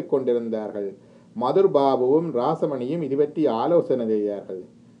முறையிட்டு கொண்டிருந்தார்கள். மதுர்பாபுவும் ராசமணியும் இது பற்றி ஆலோசனை செய்தார்கள்.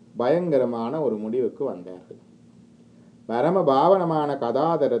 பயங்கரமான ஒரு முடிவுக்கு வந்தார்கள். பரம பாவனமான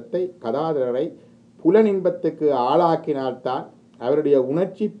கதாதரரை புலனின்பத்துக்கு ஆளாக்கினால்தான் அவருடைய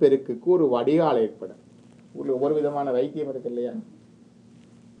உணர்ச்சி பெருக்குக்கு ஒரு வடிகால் ஏற்படும். ஒரு விதமான வைத்தியம் இருக்கு இல்லையா?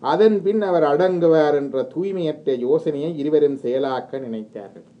 அதன் பின் அவர் அடங்குவார் என்ற தூய்மையற்ற யோசனையை இருவரும் செயலாக்க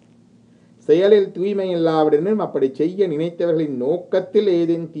நினைத்தார்கள். செயலில் தூய்மை இல்லாவிடனும் அப்படி செய்ய நினைத்தவர்களின் நோக்கத்தில்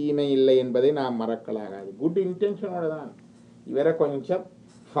ஏதும் தீமை இல்லை என்பதை நாம் மறக்கலாகாது. குட் இன்டென்ஷனோட தான் இவரை கொஞ்சம்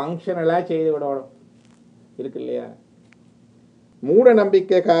ஃபங்க்ஷனலாக செய்து விடணும் இருக்கு இல்லையா? மூட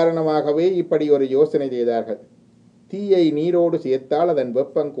நம்பிக்கை காரணமாகவே இப்படி ஒரு யோசனை செய்தார்கள். தீயை நீரோடு சேர்த்தால் அதன்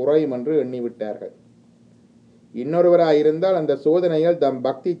வெப்பம் குறையும் என்று எண்ணிவிட்டார்கள். இன்னொருவராயிருந்தால் அந்த சோதனையில் தம்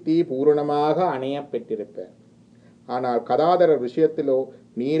பக்தி தீ பூரணமாக அணைய பெற்றிருப்பார். ஆனால் கதாதரர் விஷயத்திலோ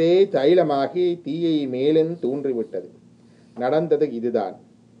நீரே தைலமாகி தீயை மேலும் தூண்டிவிட்டது. நடந்தது இதுதான்.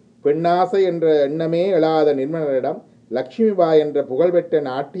 பெண்ணாசை என்ற எண்ணமே எழாத நிர்மலரிடம் லட்சுமிபாய் என்ற புகழ்பெற்ற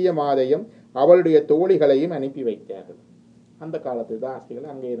நாட்டிய மாதையும் அவளுடைய தோழிகளையும் அனுப்பி வைத்தார்கள். அந்த காலத்து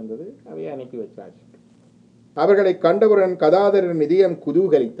தாசிகள் அங்கே இருந்தது, அவையை அனுப்பி வச்சாச்சு. அவர்களை கண்டவுடன் கதாதரன் இதயம்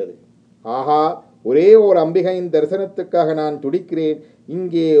குதூகலித்தது. ஆஹா, ஒரே ஓர் அம்பிகையின் தரிசனத்துக்காக நான் துடிக்கிறேன்.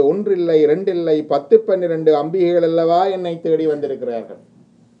 இங்கே ஒன்றில்லை, இரண்டில்லை, 10 12 அம்பிகைகள் அல்லவா என்னை தேடி வந்திருக்கிறார்கள்.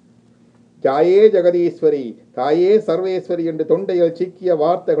 ஜாயே ஜெகதீஸ்வரி, தாயே சர்வேஸ்வரி என்று தொண்டையில் சிக்கிய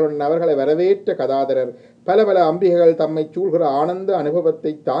வார்த்தைகளுடன் அவர்களை வரவேற்ற கதாதரர் பல பல அம்பிகைகள் தம்மை சூழ்கிற ஆனந்த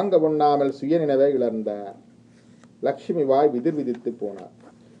அனுபவத்தை தாங்க உண்ணாமல் சுயநினைவை இழந்தார். லட்சுமி வாய் விதிர் விதித்து போனார்.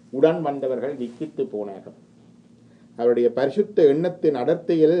 உடன் வந்தவர்கள் விக்கித்து போனார்கள். அவருடைய பரிசுத்த எண்ணத்தின்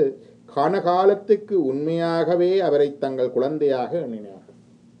அடர்த்தியில் காலகாலத்துக்கு உண்மையாகவே அவரை தங்கள் குழந்தையாக எண்ணினார்கள்.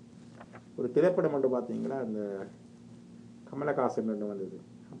 ஒரு திரைப்படம் ஒன்று பார்த்தீங்களா, அந்த கமலஹாசன் வந்தது,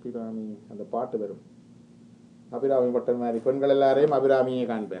 அபிராமி, அந்த பாட்டு வரும், அபிராமி பட்டன் மாதிரி பெண்கள் எல்லாரையும் அபிராமியை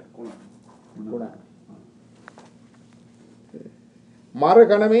காண்பார்.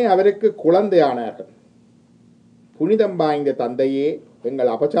 மறுகணமே அவருக்கு குழந்தையானார்கள். புனிதம் வாய்ந்த தந்தையே,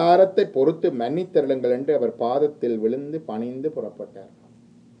 எங்கள் அபச்சாரத்தை பொறுத்து மன்னித்தருளுங்கள் என்று அவர் பாதத்தில் விழுந்து பணிந்து புறப்பட்டார்.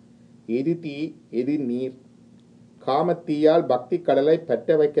 எது தீ எது நீர்? காமத்தீயால் பக்தி கடலை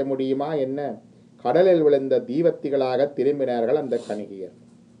பற்ற வைக்க முடியுமா என்ன? கடலில் விழுந்த தீவத்திகளாக திரும்பினார்கள் அந்த கணிகையர்.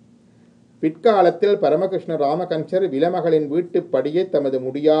 பிற்காலத்தில் பரமகிருஷ்ண ராமகன்சர் விலமகளின் வீட்டுப்படியை தமது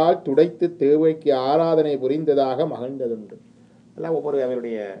முடியால் துடைத்து தேவைக்கு ஆராதனை புரிந்ததாக மகிழ்ந்ததுண்டு. எல்லாம் ஒவ்வொரு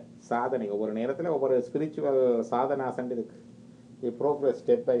அவருடைய சாதனை, ஒவ்வொரு நேரத்தில் ஒவ்வொரு ஸ்பிரிச்சுவல் சாதனாசன் இருக்கு. Progress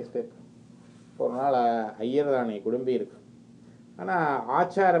step by step. ஒரு நாள் ஐயர் தானே குடும்பி இருக்கு, ஆனால்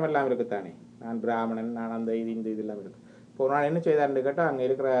ஆச்சாரம் எல்லாம் இருக்குத்தானே. நான் பிராமணன், நான் அந்த இந்த இதெல்லாம் இருக்கு. இப்போ ஒரு நாள் என்ன செய்தார்னு கேட்டால், அங்கே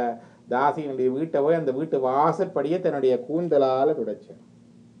இருக்கிற தாசியினுடைய வீட்டை போய் அந்த வீட்டு வாசற்படியே தன்னுடைய கூந்தலால் துடைச்சேன்.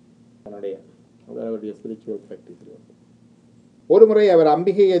 தன்னுடைய ஸ்பிரிச்சுவல் ப்ராக்டிஸ். ஒருமுறை அவர்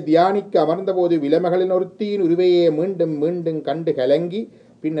அம்பிகையை தியானிக்க அமர்ந்தபோது விலமகளின் ஒருத்தியின் உருவையே மீண்டும் மீண்டும் கண்டு கலங்கி,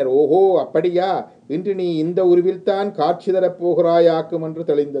 பின்னர் ஓஹோ அப்படியா, இன்று நீ இந்த உருவில்தான் காட்சி தரப்போகிறாயாக்கும் என்று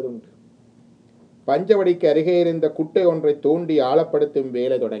தெளிந்ததுண்டு. பஞ்சவடிக்கு அருகே இருந்த குட்டை ஒன்றை தோண்டி ஆழப்படுத்தும்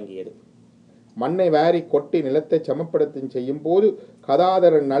வேலை தொடங்கியது. மண்ணை வாரி கொட்டி நிலத்தை சமப்படுத்தும் செய்யும் போது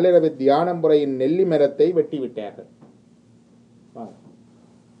கதாதரன் நள்ளிரவு தியானம் முறையின் நெல்லி மரத்தை வெட்டிவிட்டார்கள்.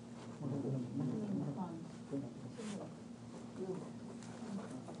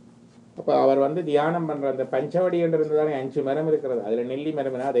 அப்போ அவர் தியானம் பண்ணுற அந்த பஞ்சவடி என்று இருந்ததானே 5 மரம் இருக்கிறது, அதில் நெல்லி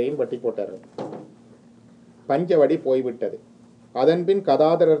மரம், அதையும் வெட்டி போட்டார். பஞ்சவடி போய்விட்டது. அதன்பின்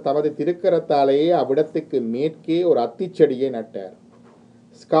கதாதரர் தமது திருக்கரத்தாலேயே அவ்விடத்துக்கு மேற்கே ஒரு அத்திச்செடியை நட்டார்.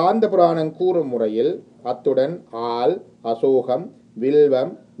 ஸ்காந்த புராணம் கூறும் முறையில் அத்துடன் ஆல், அசோகம்,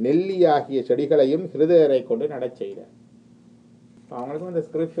 வில்வம், நெல்லி ஆகிய செடிகளையும் ஹிருதயரை கொண்டு நடச் செய்தார். அவங்களுக்கும் இந்த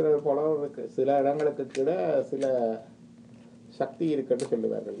ஸ்கிரிப்சுரல் போல இருக்கு. சில இடங்களுக்கு கூட சில சக்தி இருக்குன்னு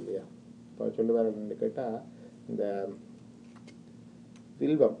சொல்லுவார்கள் இல்லையா? இப்போ சொல்லுவார்கள் கேட்டால், இந்த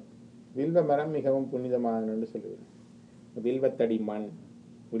வில்வ மரம் மிகவும் புனிதமானன்னு சொல்லுவேன். வில்வத்தடி மண்,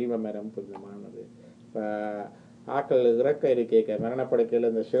 வில்வ மரம் புனிதமானது. இப்போ ஆக்கள் இறக்க இருக்கேக்க மரணப்படுக்கையில்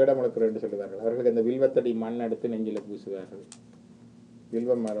இந்த சேடமுழுக்கிறன்னு சொல்லுவார்கள். அவர்களுக்கு அந்த வில்வத்தடி மண் எடுத்து நெஞ்சில் பூசுவார்கள்.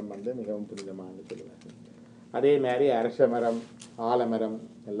 வில்வ மரம் மிகவும் புனிதமானு சொல்லுவார்கள். அதே மாதிரி அரச மரம், ஆலமரம்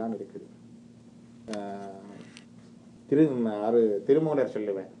எல்லாம் இருக்குது. திருமூலர்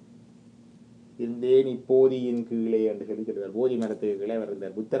சொல்லுவேன், இருந்தேன் இப்போதியின் கீழே என்று சொல்லுவார். போதி மரத்துக்கு கீழே அவர்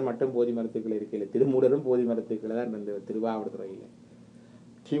இருந்தார். புத்தர் மட்டும் போதி மரத்துக்குள்ளே இருக்கல, திருமூலரும் போதி மரத்துக்குள்ளே தான் இருந்தவர். திருவாவடுதுறையில்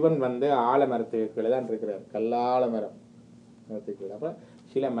சிவன் ஆலமரத்துக்கு கீழே தான் இருக்கிறார், கல்லால மரம் மரத்துக்கு. அப்புறம்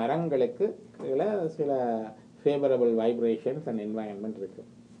சில மரங்களுக்கு கீழே சில ஃபேவரபிள் வைப்ரேஷன்ஸ் அண்ட் என்வாயன்மெண்ட் இருக்கு.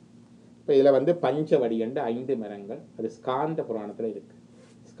 இப்போ இதில் பஞ்சவடி என்று 5 மரங்கள், அது ஸ்காந்த புராணத்தில் இருக்கு.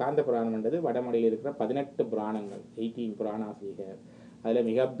 ஸ்காந்த புராணம் என்றது வடமொழியில் இருக்கிற 18 புராணங்கள், 18 புராணாசிரியர். அதில்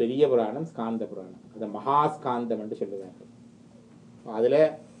மிகப்பெரிய புராணம் ஸ்காந்த புராணம், அதை மகாஸ்காந்தம் என்று சொல்லுவார்கள். அதில்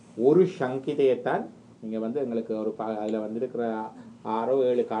ஒரு சங்கிதையைத்தான் நீங்கள் எங்களுக்கு ஒரு அதில் இருக்கிற 6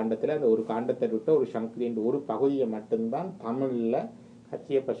 7 காண்டத்தில் அந்த ஒரு காண்டத்தை விட்ட ஒரு சங்கிதை ஒரு பகுதியை மட்டும்தான் தமிழில்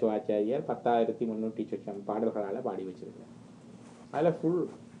கச்சிய பசுவாச்சாரியர் 10,300 பாடல்களால் பாடி வச்சிருக்கார். அதில் ஃபுல்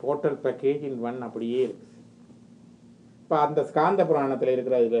டோட்டல் பேக்கேஜ் இன் 1 அப்படியே இருக்கு. இப்போ அந்த ஸ்காந்த புராணத்தில்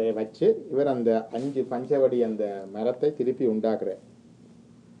இருக்கிற இதை வச்சு இவர் அந்த 5 பஞ்சவடி அந்த மரத்தை திருப்பி உண்டாக்குறார்.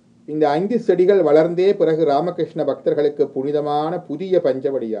 இந்த 5 செடிகள் வளர்ந்தே பிறகு ராமகிருஷ்ண பக்தர்களுக்கு புனிதமான புதிய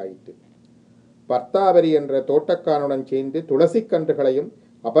பஞ்சவடி ஆயிற்று. பர்த்தாவரி என்ற தோட்டக்காரனுடன் சேர்ந்து துளசி கன்றுகளையும்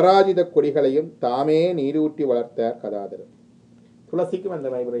அபராஜித கொடிகளையும் தாமே நீரூற்றி வளர்த்தார் கதாதரர். துளசிக்கும் அந்த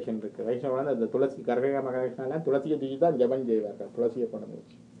வைப்ரேஷன் இருக்கு. வைஷ்ணவ அந்த துளசி கரக மகாகிருஷ்ணெல்லாம் துளசியை தூக்கி தான் ஜபம் செய்வார்கள், துளசியை கொண்டு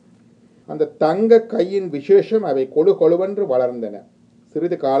வச்சு. அந்த தங்க கையின் விசேஷம் அவை கொழு கொழுவென்று வளர்ந்தன.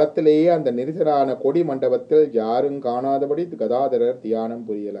 சிறிது காலத்திலேயே அந்த நெரிசலான கொடி மண்டபத்தில் யாரும் காணாதபடி கதாதரர் தியானம்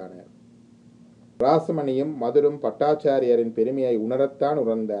புரியலானார். ராசமணியும் மதுரும் பட்டாச்சாரியரின் பெருமையை உணரத்தான்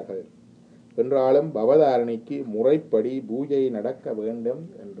உணர்ந்தார்கள். என்றாலும் பவதாரணிக்கு முறைப்படி பூஜை நடக்க வேண்டும்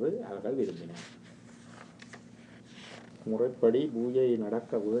என்று அவர்கள் விரும்பினர். முறைப்படி பூஜை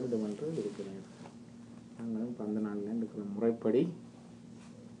நடக்க வேண்டும் என்று இருக்கிறேன். நாங்களும் அந்த நாளில் இருக்கிற முறைப்படி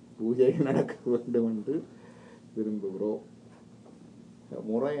பூஜை நடக்க வேண்டும் என்று விரும்புகிறோம்.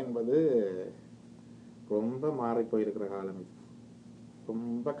 முறை என்பது ரொம்ப மாறி போயிருக்கிற காலம் இது.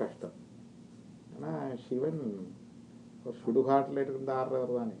 ரொம்ப கஷ்டம். ஆனால் சிவன் ஒரு சுடுகாட்டில் இருந்து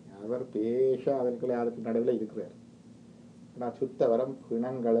ஆடுறவர் தானே. அவர் பேச அதுக்கு நடுவில் இருக்கிறார். ஆனால் சுத்த வரம்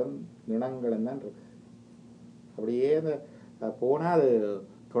பிணங்களும் நிணங்களும் தான் இருக்கு. அப்படியே அந்த போனால் அது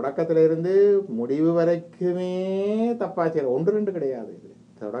தொடக்கத்தில் இருந்து முடிவு வரைக்குமே தப்பா செய்யற ஒன்று ரெண்டு கிடையாது. இது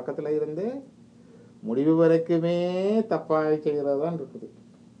தொடக்கத்தில் இருந்து முடிவு வரைக்குமே தப்பாக செய்கிறது தான் இருக்குது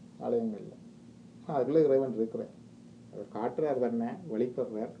ஆலயங்களில். அதுக்குள்ளே இறைவன் இருக்கிறார். அவர் காட்டுறார் தானே,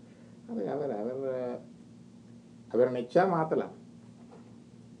 வெளிப்படுறார். அதை அவர் அவர் அவரை நிச்சா மாற்றலாம்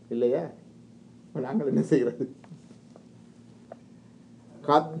இல்லையா? நாங்கள் என்ன செய்கிறது?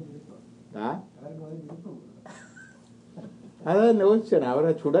 அதான் யோசிச்சேன். அவரை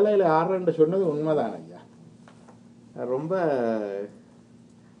சுடலையில் ஆடுறேன்னு சொன்னது உண்மைதான் ஐயா. ரொம்ப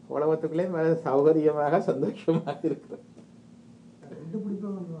உலகத்துக்குள்ளே சௌகரியமாக சந்தோஷமாக இருக்கிறார்.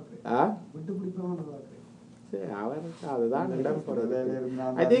 அவருக்கு அதுதான் இடம் போறது.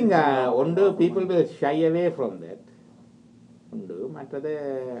 ஐ திங்க் ஒன்று people will shy away from that உண்டு. மற்றது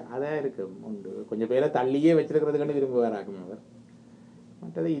அதான் இருக்கு உண்டு. கொஞ்சம் பேரை தள்ளியே வச்சிருக்கிறதுக்கு விரும்புவாராக்கும் அவர்.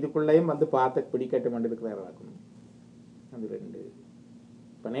 மற்றது இதுக்குள்ளேயும் வந்து பார்த்து பிடிக்கட்டு மட்டும் இருக்கிறாராக்கும். அது ரெண்டு.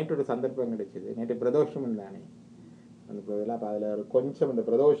 இப்போ நேற்று ஒரு சந்தர்ப்பம் கிடைச்சிது. நேற்று பிரதோஷம் தானே. அந்த இதெல்லாம் அதில் கொஞ்சம் இந்த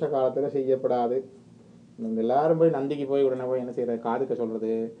பிரதோஷ காலத்தில் செய்யப்படாது. எல்லாரும் போய் நந்திக்கு போய் உடனே போய் என்ன செய்யறது, காதுக்க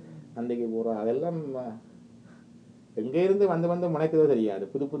சொல்றது, நந்திக்கு போகிறோம். அதெல்லாம் எங்கே இருந்து வந்து வந்து முனைக்குதோ தெரியாது.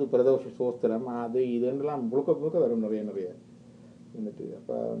 புது புது பிரதோஷ சோஸ்திரம் அது இதுலாம் முழுக்க முழுக்க வரும் நிறைய நிறைய இருந்துட்டு.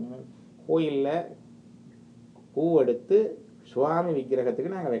 அப்போ கோயிலில் பூ எடுத்து சுவாமி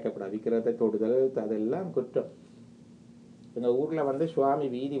விக்கிரகத்துக்கு நாங்கள் வைக்கக்கூடாது. விக்கிரகத்தை தொடுதல் அதெல்லாம் குற்றம். எங்கள் ஊரில் வந்து சுவாமி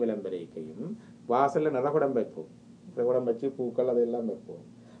வீதி விளம்பரிக்கையும் வாசலில் நிறகுடம் வைப்போம். நிறகுடம் வச்சு பூக்கள் அதெல்லாம் வைப்போம்.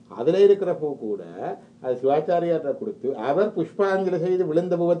 அதில் இருக்கிற பூ கூட அது சிவாச்சாரியார்கிட்ட கொடுத்து அவர் புஷ்பாஞ்சலி செய்து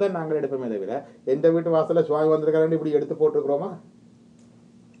விழுந்த பூவை தான் நாங்கள் எடுப்போமே தவிர எந்த வீட்டு வாசலில் சுவாமி வந்திருக்காரு இப்படி எடுத்து போட்டிருக்கிறோமா?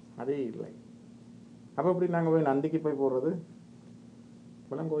 அதே இல்லை. அப்போ இப்படி நாங்கள் போய் நந்திக்கு போய் போடுறது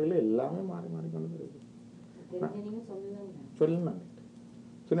குளங்கோயிலில் எல்லாமே மாறி மாறி கொண்டு வருது. சொல்லுங்க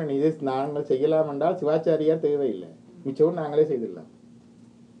சொன்ன இது நாங்கள் செய்யலாம் என்றால் சிவாச்சாரியார் தேவையில்லை, மிச்சவும் நாங்களே செய்திடலாம்.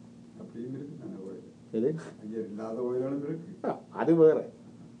 அது வேற.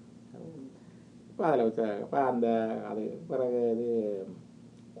 இப்போ அதில் வச்ச இப்போ அந்த அது பிறகு இது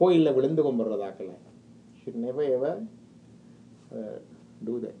கோயிலில் விழுந்து கும்பிட்றதாக்கல should never ever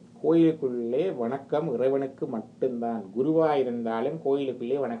do that. கோயிலுக்குள்ளே வணக்கம் இறைவனுக்கு மட்டும்தான். குருவாக இருந்தாலும்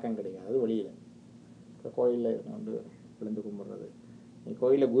கோயிலுக்குள்ளே வணக்கம் கிடையாது, அது வெளியில். இப்போ கோயிலில் வந்து விழுந்து கும்பிட்றது. நீ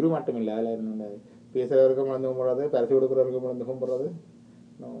கோயிலில் குரு மட்டும் இல்லை, அதில் என்ன பேசுகிறவருக்கும் விழுந்து கும்பிட்றது, பரிசு கொடுக்குறவருக்கும் விழுந்து கும்பிட்றது.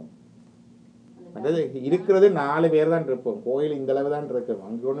 அதாவது இருக்கிறது 4 பேர் தான் இருப்போம். கோயில் இந்த அளவு தான் இருக்கும்.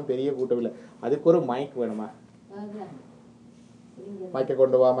 அங்கே ஒன்றும் பெரிய கூட்டம் இல்லை. அதுக்கு ஒரு மைக் வேணுமா? மைக்கை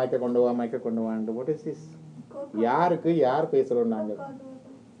கொண்டு வா, மைக்கை கொண்டு வா, மைக்கை கொண்டு வான்னு வாட் இஸ் திஸ்? யாருக்கு யார் பேசுகிறோம் நாங்கள்?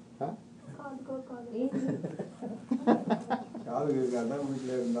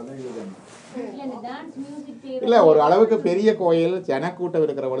 இல்லை, ஒரு அளவுக்கு பெரிய கோயில் ஜனக்கூட்டம்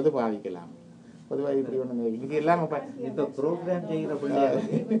இருக்கிற பொழுது பாதிக்கலாம். பொதுவாக இப்படி ஒன்று இங்கே இல்லாமல் இப்போ ப்ரோக்ராம் செய்கிற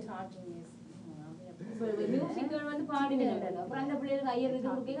பிள்ளைங்க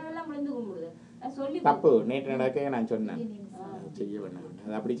தப்பு. நேற்று நடக்க நான் சொன்னேன் செய்ய வேண்டாம்,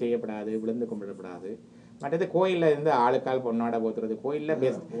 அது அப்படி செய்யப்படாது, விழுந்து கும்பிடப்படாது. மற்றது கோயிலில் இருந்து ஆளுக்கால் பொன்னாடை போத்துறது. கோயிலில்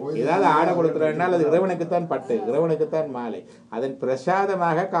ஏதாவது ஆடை கொடுக்குறதுனால அது இறைவனுக்குத்தான் பட்டு, இறைவனுக்குத்தான் மாலை. அதன்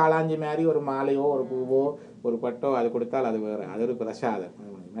பிரசாதமாக காளாஞ்சி மாதிரி ஒரு மாலையோ ஒரு பூவோ ஒரு பட்டோ அது கொடுத்தால் அது வேறு, அது ஒரு பிரசாதம்.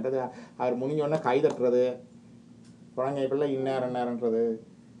 மற்றது அவர் முடிஞ்சோடனே கை தட்டுறது, குழந்தை பிள்ளை இன்னாரன்றது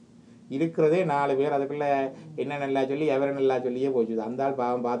இருக்கிறதே 4 பேர். அதுக்குள்ள என்ன நல்லா சொல்லி எவரை நல்லா சொல்லியே போச்சு. அந்த ஆள்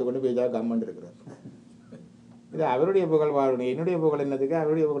பாவம் பார்த்து கொண்டு போய் கம்மன் இருக்கிறார். இது அவருடைய புகழ் வாழணும். என்னுடைய புகழ் என்னத்துக்கு,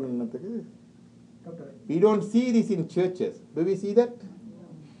 அவருடைய புகழ் என்னத்துக்கு? We don't see this in churches. Do we see that?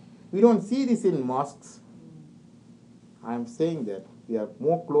 We don't see this in mosques. I am saying that we are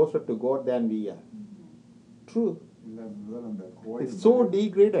more closer to God than we are. True. It's so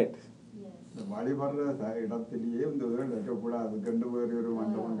degraded.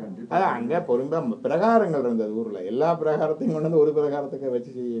 அங்கே பொறுமை பிரகாரங்கள் இருந்தது ஊரில். எல்லா பிரகாரத்தையும் கொண்டு வந்து ஒரு பிரகாரத்துக்கு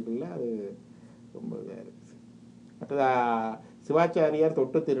வச்சு செய்யக்குள்ள அது ரொம்ப இதாக இருக்குது. மற்ற சிவாச்சாரியார்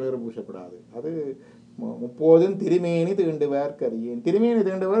தொட்டு திருநீர் பூசப்படாது. அது 30 திருமேனி தீண்டுவார் கரியேன். திருமேனி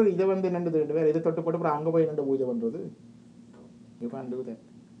தீண்டுவார் இதை வந்து நின்று தீண்டுவார், இதை தொட்டு போட்டு அப்புறம் அங்கே போய் நின்று பூஜை பண்ணுறது.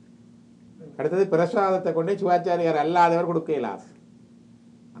 அடுத்தது பிரசாதத்தை கொண்டே சிவாச்சாரியார் அல்லாதவர் கொடுக்க இயலாது.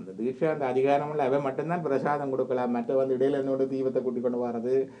 அந்த தீட்சை அந்த அதிகாரமுள்ள அவன் மட்டும்தான் பிரசாதம் கொடுக்கலாம். மற்ற வந்து இடையில என்னோட தீபத்தை கூட்டி கொண்டு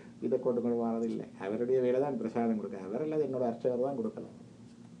வர்றது இதை கொண்டு வர்றது இல்லை. அவருடைய வேலை தான் பிரசாதம் கொடுக்க. அவர் அல்லது என்னோட அர்ச்சகர் தான் கொடுக்கலாம்.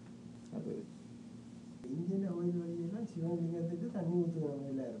 அது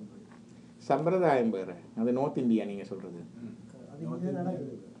சம்பிரதாயம் வேறு. அது நார்த் இந்தியா நீங்கள் சொல்கிறது.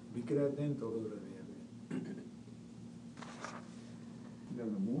 விக்கிரத்தையும் தொடுகிறது.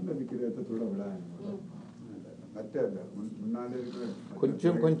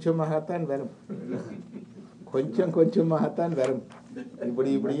 கொஞ்சம் கொஞ்சமாகத்தான் வரும். கொஞ்சம் கொஞ்சமாகத்தான் வரும்.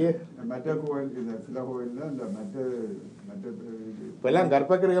 இப்படியே மற்ற கோயில் சில கோயில் இந்த மற்ற இப்பெல்லாம்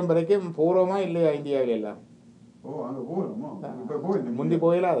கர்ப்பகிரகம் வரைக்கும் பூர்வமா இல்லையா இந்தியாவில எல்லாம்? முந்தி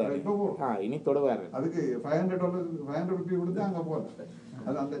போயிலாத இனி தொடுவாரு. அதுக்கு $500 கொடுத்து அங்க போகலாம்.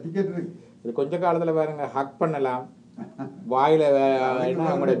 அது அந்த டிக்கெட் இருக்கு. இது கொஞ்ச காலத்துல பாருங்க ஹக் பண்ணலாம், வாயில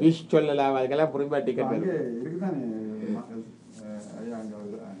அவங்களோட விஷ் சொல்லலாம், அதுக்கெல்லாம் புரிம்பா டிக்கெட் இருக்குதானே.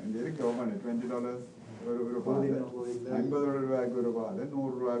 அங்க இருக்கு $20 ஒரு பாதை, $50 ஒரு பாதை,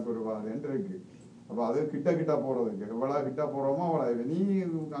 $100 ஒரு பாதைன்னு இருக்கு. அப்போ அது கிட்ட போறதுக்கு எவ்வளோ கிட்ட போறோமோ அவ்வளோ. நீ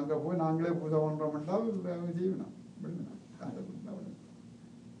அங்க போய் நாங்களே பூஜை பண்றோம் என்றால் செய்யணும்.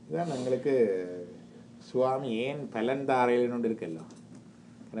 இதான் எங்களுக்கு சுவாமி ஏன் பலன்தாரையில் ஒன்று இருக்குல்ல.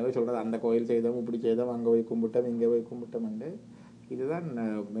 எனவே சொல்கிறது அந்த கோயில் செய்தோம், இப்படி செய்தோம், அங்கே போய் கும்பிட்டோம், இங்கே போய் கும்பிட்டோம்ண்டு. இதுதான்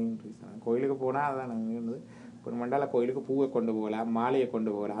மெயின் ரீசன். கோயிலுக்கு போனால் அதான் நாங்கள் இப்போ மண்டால கோயிலுக்கு பூவை கொண்டு போகலாம், மாலையை கொண்டு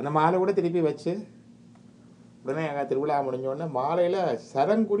போகலாம். அந்த மாலை கூட திருப்பி வச்சு உடனே எங்கள் திருவிழா முடிஞ்சோடனே மாலையில்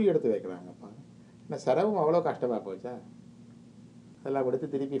சரங்கூடி எடுத்து வைக்கிறாங்கப்பா. இந்த சரவும் அவ்வளோ கஷ்டமாக போச்சா? அதெல்லாம் எடுத்து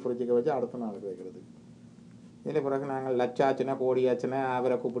திருப்பி ஃப்ரிட்ஜுக்கு வச்சு அடுத்த நாளுக்கு வைக்கிறது. இதில் பிறகு நாங்கள் லட்சாச்சுன்னா கோடியாச்சுன்னா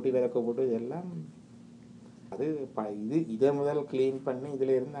அவரை கூப்பிட்டு இவரை கூப்பிட்டு இதெல்லாம் அது இதை முதல் க்ளீன் பண்ணி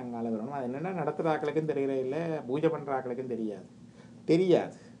இதில் இருந்து அங்கால வரணும். அது என்னென்னா நடத்துகிற ஆக்களுக்கும் தெரியல, இல்லை பூஜை பண்ணுற ஆக்களுக்கும்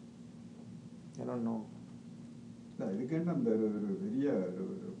தெரியாது. ஒன்றும் இதுக்கேண்டு அந்த ஒரு பெரிய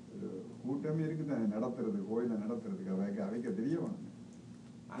கூட்டமே இருக்குது நடத்துறது, கோயிலை நடத்துறதுக்கு அவைக்க தெரியாது.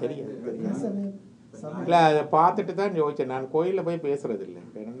 இல்லை அதை பார்த்துட்டு தான் யோசிச்சேன். நான் கோயிலில் போய் பேசுறது இல்லை.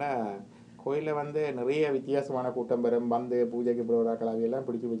 ஏன்னா கோயிலில் வந்து நிறைய வித்தியாசமான கூட்டம் பெறும், வந்து பூஜைக்கு போகிறாக்கள் அவையெல்லாம்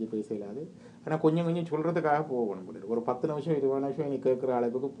பிடிச்சி வச்சு பேசலாது. ஆனால் கொஞ்சம் சொல்கிறதுக்காக போகணும். ஒரு 10 நிமிஷம் 20 நிமிஷம் நீ கேட்குற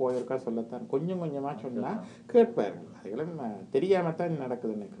அளவுக்கு போயிருக்கா சொல்லத்தான் கொஞ்சம் கொஞ்சமாக சொன்னால் கேட்பார்கள். அதெல்லாம் தெரியாமல் தான்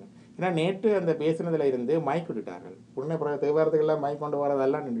நடக்குதுன்னு நினைக்கிறேன். ஏன்னா நேற்று அந்த பேசுனதில் இருந்து மைக் விட்டுட்டார்கள். உடனே பிறகு தேவாரத்துக்கெல்லாம் மைக் கொண்டு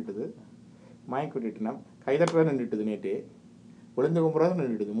வரதெல்லாம் நின்றுட்டுது. மைக் விட்டுட்டுனா கைதட்டுறது நின்றுட்டுது. நேற்று விழுந்து கும்புறது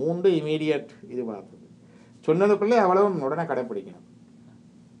நின்றுட்டுது. 3 இமீடியட் இது பார்த்தது. சொன்னதுக்குள்ளே அவ்வளவு உடனே கடைப்பிடிக்கணும்.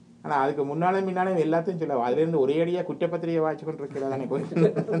 ஆனால் அதுக்கு முன்னாலும் எல்லாத்தையும் சொல்ல அதுலேருந்து ஒரே அடியாக குற்றப்பத்திரிகை வாய்ச்சி கொண்டு இருக்கிறதானே கோயில்.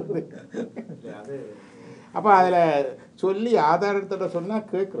 அப்போ அதில் சொல்லி ஆதாரத்தோட சொன்னால்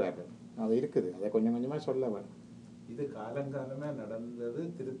கேட்குறாரு. அது இருக்குது. அதை கொஞ்சம் கொஞ்சமாக சொல்ல வேணும். இது காலங்காலமே நடந்தது,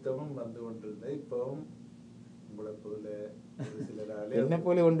 திருத்தமும் வந்து கொண்டிருந்தது. இப்பவும் உங்களை போல என்ன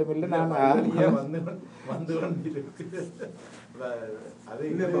போல ஒன்றுமில்லை. நான் வந்து கொண்டிருக்கு. அது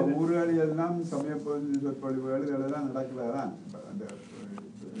இல்லை. இப்போ ஊர்காலி எல்லாம் சமய சொற்பொழிவுகள் இதெல்லாம் நடக்கலதான். அந்த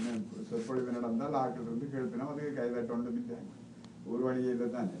சொற்பொழிவு நடந்தால் ஆக்கள் இருந்து கேட்பினா அதுக்கு கைதட்ட ஒன்றும் இல்லை. ஒரு வழியில்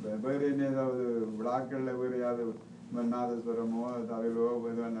தானே. இப்போ வேறு என்ன ஏதாவது விழாக்களில் வேறு ஏதாவது நாதஸ்வரமோ தவிலோ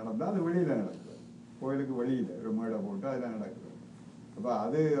எதுவும் நடந்தால் அது வெளியில் நடக்குது. கோயிலுக்கு வெளியில் ஒரு மேடை போட்டு அதெல்லாம் நடக்குது. அப்போ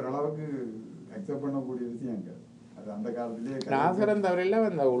அது ஓரளவுக்கு அக்செப்ட் பண்ணக்கூடிய விஷயங்கள். அது அந்த காலத்திலேயே நாசரம் தவிர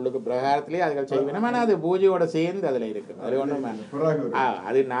அந்த உள்ளுக்கு பிரகாரத்திலேயே அதுகள் செய்வேன். ஆனால் அது பூஜையோட சேர்ந்து அதில் இருக்குது. அது ஒன்றும்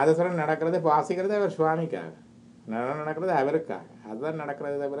அது நாதஸ்வரம் நடக்கிறது வாசிக்கிறது அவர் சுவாமிக்காக, நடக்கிறது அவருக்காக. அதுதான்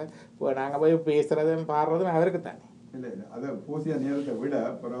நடக்கிறது தவிர இப்போ நாங்கள் போய் பேசுறதும் பாடுறதும் அவருக்கு தானே. இல்லை இல்லை, அதை பூசிய நேரத்தை விட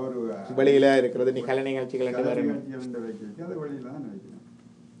ஒரு வெளியில இருக்கிறது நீ கலை நிகழ்ச்சிகள் அது வெளியில தான் வைக்கணும்.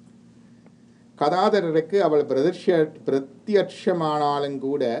 கதாதரருக்கு அவள் பிரத்யட்சமானாலும்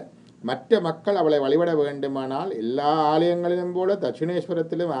கூட மற்ற மக்கள் அவளை வழிபட வேண்டுமானால் எல்லா ஆலயங்களிலும் போல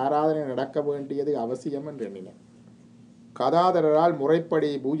தட்சிணேஸ்வரத்திலும் ஆராதனை நடக்க வேண்டியது அவசியம் என்று எண்ணினார். கதாதரரால் முறைப்படி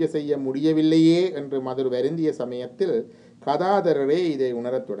பூஜை செய்ய முடியவில்லையே என்று மதுர் வருந்திய சமயத்தில் கதாதரரே இதை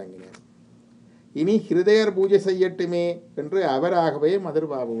உணரத் தொடங்கினார். இனி ஹிருதயர் பூஜை செய்யட்டுமே என்று அவராகவே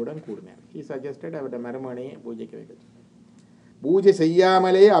மதுர்பாபுவுடன் கூறினார். ஹி சஜஸ்டட் அவருடைய மருமனையை பூஜைக்கு வைக்க. பூஜை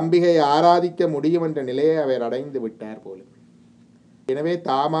செய்யாமலே அம்பிகையை ஆராதிக்க முடியும் என்ற நிலையை அவர் அடைந்து விட்டார் போல. எனவே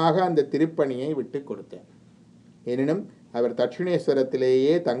தாமாக அந்த திருப்பணியை விட்டு கொடுத்தார். எனினும் அவர்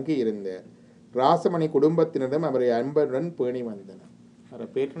தட்சிணேஸ்வரத்திலேயே தங்கி இருந்தார். ராசமணி குடும்பத்தினரும் அவரை அன்பருடன் பேணி வந்தனர். அவரை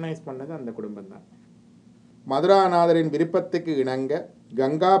பேட்ரனைஸ் பண்ணது அந்த குடும்பம்தான். மதுராநாதரின் விருப்பத்துக்கு இணங்க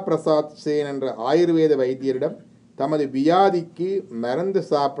கங்கா பிரசாத் சேன் என்ற ஆயுர்வேத வைத்தியரிடம் தமது வியாதிக்கு மருந்து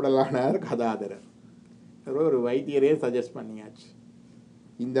சாப்பிடலானார் கதாதரர். ஒரு வைத்தியரே சஜஸ்ட் பண்ணியாச்சு.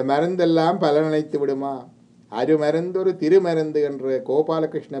 இந்த மருந்தெல்லாம் பலனளித்து விடுமா? அருமருந்தொரு திருமருந்து என்ற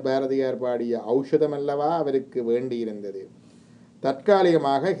கோபாலகிருஷ்ண பாரதியார் பாடிய ஔஷதம் அல்லவா அவருக்கு வேண்டியிருந்தது.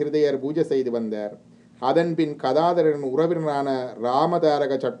 தற்காலிகமாக ஹிருதயர் பூஜை செய்து வந்தார். அதன்பின் கதாதரன் உறவினரான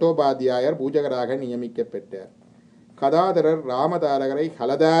ராமதாரக சட்டோபாத்தியாயர் பூஜகராக நியமிக்கப்பட்டார். கதாதரர் ராமதாரகரை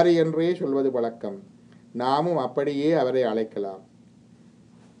ஹலதாரி என்றே சொல்வது வழக்கம். நாமும் அப்படியே அவரை அழைக்கலாம்.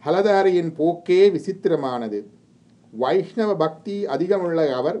 ஹலதாரியின் போக்கே விசித்திரமானது. வைஷ்ணவ பக்தி அதிகமுள்ள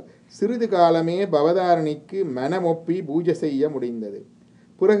அவர் சிறிது காலமே பவதாரணிக்கு மனமொப்பி பூஜை செய்ய முடிந்தது.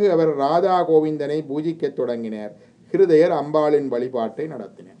 பிறகு அவர் ராதா கோவிந்தனை பூஜிக்கத் தொடங்கினார். ஹிருதயர் அம்பாளின் வழிபாட்டை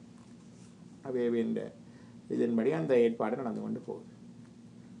நடத்தினார். அவேவின்ற இதன்படி அந்த ஏற்பாடு நடந்து கொண்டு போகுது.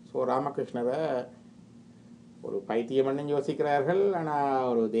 ஸோ ராமகிருஷ்ணரை ஒரு பைத்தியமன்னு யோசிக்கிறார்கள், ஆனால்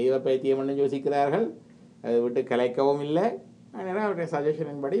ஒரு தெய்வ பைத்தியமன்னு யோசிக்கிறார்கள். அதை விட்டு கலைக்கவும் இல்லை. அதனால் அவருடைய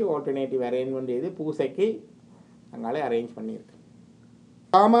சஜஷனின்படி ஆல்டர்னேட்டிவ் அரேஞ்ச்மெண்ட் செய்து பூசைக்கு அங்காலே அரேஞ்ச் பண்ணியிருக்கு.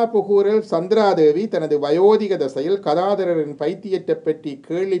 காமாபுகூரில் சந்திராதேவி தனது வயோதிக தசையில் கதாதரரின் பைத்தியத்தை பற்றி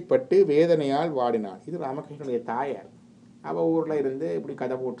கேள்விப்பட்டு வேதனையால் வாடினாள். இது ராமகிருஷ்ணனுடைய தாயார். அவள் ஊரில் இருந்து இப்படி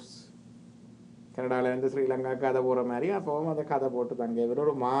கதை போட்டு, கனடாவிலேருந்து ஸ்ரீலங்கா கதை போகிற மாதிரி அப்போவும் அதை கதை போட்டு தாங்க. இவர்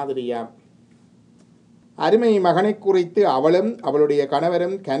ஒரு மாதிரியா. அருமை மகனை குறித்து அவளும் அவளுடைய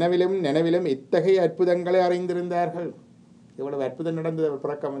கணவரும் கனவிலும் நினைவிலும் இத்தகைய அற்புதங்களை அறிந்திருந்தார்கள். இவ்வளவு அற்புதம் நடந்தது. அவர்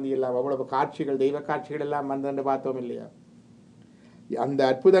பிறக்க வந்து எல்லாம் அவ்வளவு காட்சிகள், தெய்வ காட்சிகள் எல்லாம் வந்து பார்த்தோம் இல்லையா? அந்த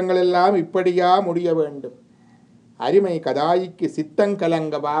அற்புதங்கள் எல்லாம் இப்படியா முடிய வேண்டும்? அருமை கதாயிக்கு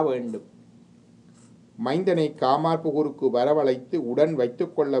சித்தங்கலங்கவா வேண்டும்? மைந்தனை காமார்புகூருக்கு வரவழைத்து உடன்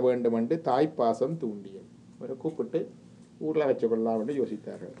வைத்துக் கொள்ள வேண்டும் என்று தாய்ப்பாசம் தூண்டியது. அவரை கூப்பிட்டு ஊரில் வச்சுக்கொள்ளலாம் என்று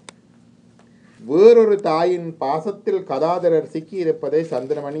யோசித்தார்கள். வேறொரு தாயின் பாசத்தில் கதாதரர் சிக்கியிருப்பதை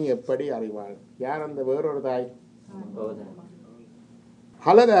சந்திரமணி எப்படி அறிவாள்? யார் அந்த வேறொரு தாய்?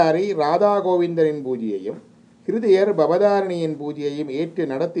 ஹலதாரி ராதா கோவிந்தரின் பூஜையையும் ஹிருதயர் பவதாரணியின் பூஜையையும் ஏற்று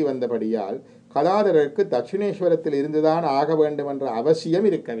நடத்தி வந்தபடியால் கதாதரருக்கு தட்சிணேஸ்வரத்தில் இருந்துதான் ஆக வேண்டும் என்ற அவசியம்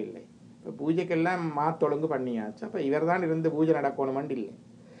இருக்கவில்லை. இப்போ பூஜைக்கெல்லாம் மாத்தொழுங்கு பண்ணியாச்சு. அப்போ இவர் தான் இருந்து பூஜை நடக்கணுமென்று இல்லை.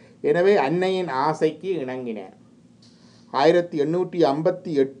 எனவே அன்னையின் ஆசைக்கு இணங்கினார்.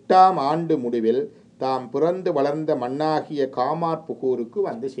 1858 முடிவில் தாம் பிறந்து வளர்ந்த மண்ணாகிய காமார்புகூருக்கு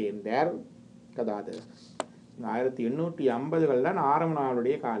வந்து சேர்ந்தார் கதாதரர். 1850 தான்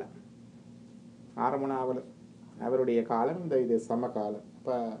ஆரமணாவுடைய காலம். ஆரமணாவல் அவருடைய காலம் இந்த இது சமகாலம்.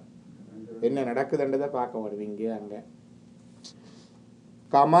 இப்போ என்ன நடக்குதுன்றதை பார்க்க வருவீங்க. அங்கே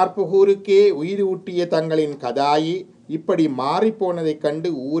காமார்புகூருக்கே உயிர் ஊட்டிய தங்களின் கதாயி இப்படி மாறிப்போனதைக் கண்டு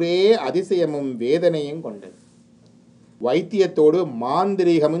ஊரே அதிசயமும் வேதனையும் கொண்டது. வைத்தியத்தோடு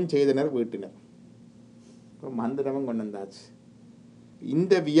மாந்திரீகமும் செய்தனர் வீட்டினர். மந்திரமும் கொண்டு வந்தாச்சு.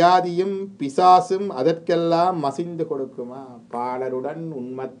 இந்த வியாதியும் பிசாசும் அதற்கெல்லாம் மசிந்து கொடுக்குமா? பாடலுடன்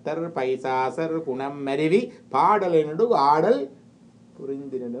உண்மத்தர் பைசாசர் குணம் மருவி பாடலினடு ஆடல்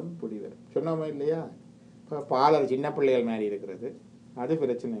புரிந்தினும் புரிவர் சொன்னோமா இல்லையா? இப்போ பாடல் சின்ன பிள்ளைகள் மாதிரி இருக்கிறது, அது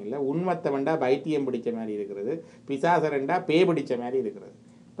பிரச்சனை இல்லை. உண்மத்தை வேண்டா வைத்தியம் பிடிச்ச மாதிரி இருக்கிறது, பிசாசரண்டா பேய் பிடிச்ச மாதிரி இருக்கிறது.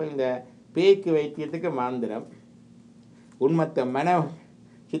 இப்போ இந்த பேய்க்கு வைத்தியத்துக்கு மாந்திரம், உண்மத்தை மன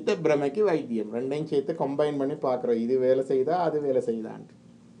சித்தப்பிரமைக்கு வைத்தியம், ரெண்டையும் சேர்த்து கம்பைன் பண்ணி பார்க்குறோம். இது வேலை செய்தா அது வேலை செய்தான்,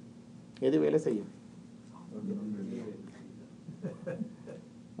 எது வேலை செய்யும்?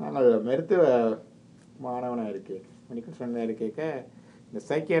 நாங்கள் மருத்துவ மாணவனாக இருக்கேன், மெடிக்கல் ஸ்டூடெண்டாக இருக்கேக்க இந்த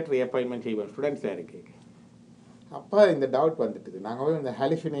சைக்கியாட்ரி அப்பாயின்மெண்ட் செய்வோம் ஸ்டூடெண்ட்ஸாக இருக்கேன். அப்போ இந்த டவுட் வந்துட்டுது. நாங்கள் இந்த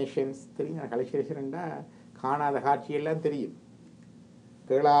ஹாலுசினேஷன்ஸ் தெரியும். ஹாலுசினேஷன்டா காணாத காட்சியெல்லாம் தெரியும்,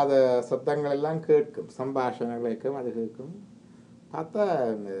 கேளாத சத்தங்கள் எல்லாம் கேட்கும், சம்பாஷணங்கள் கேட்கும், அது கேட்கும். பார்த்தா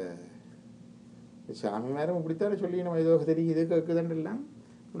இந்த சாமி நேரம் இப்படித்தானே சொல்லி நம்ம ஏதோ தெரியும், இது கேட்குதுன்னு எல்லாம்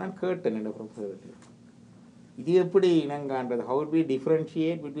நான் கேட்டேன் என்னோட ப்ரொஃபஸர்கிட்ட. இது எப்படி இனங்கான்றது? How we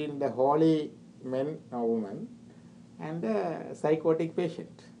differentiate between the ஹாலி men woman and psychotic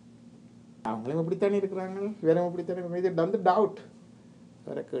patient? அவங்களும் இப்படித்தானே இருக்கிறாங்க, வேறும் இப்படித்தானே இருக்கிறாங்க. இது வந்து டவுட்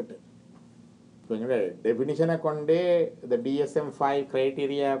வேற கேட்டேன். இப்போ எங்களோட டெஃபினிஷனை கொண்டே இந்த DSM-5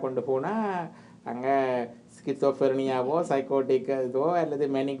 க்ரைட்டீரியா கொண்டு போனால் அங்கே ஸ்கிசோஃபெர்னியாவோ சைக்கோட்டிக் இதோ அல்லது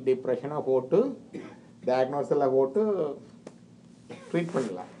மெனிக் டிப்ரெஷனோ போட்டு டயக்னோஸில் போட்டு ட்ரீட்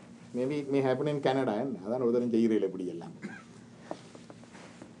பண்ணலாம். Maybe it may happen in Canada. அதான் ஒரு தரம் செய்கிறீர்கள் இப்படி எல்லாம்.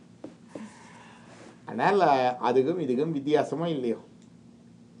 ஆனால் அதுக்கும் இதுக்கும் வித்தியாசமும் இல்லையோ?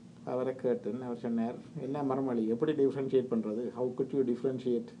 அவரை கேட்டுன்னு அவர் சொன்னார், என்ன மரமொழி எப்படி டிஃப்ரென்ஷியேட் பண்ணுறது? How good you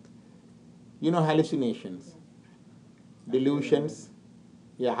differentiate? hallucinations, delusions.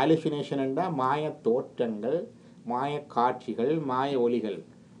 Hallucination என்றால் மாய தோற்றங்கள், மாய காட்சிகள், மாய ஒலிகள்.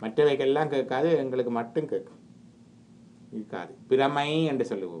 மற்றவைகள்லாம் கேட்காது, எங்களுக்கு மட்டும் கேட்கும், இருக்காது. பிரமை என்று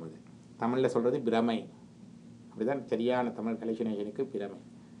சொல்லுவோம். அது தமிழில் சொல்கிறது பிரமை. அப்படிதான் சரியான தமிழ் ஹாலுசினேஷனுக்கு பிரமை.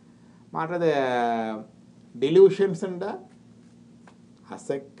 மாற்றது டெலியூஷன்ஸ் என்றால்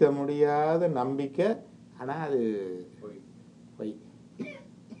அசைக்க முடியாத நம்பிக்கை, ஆனால் அது பொய்.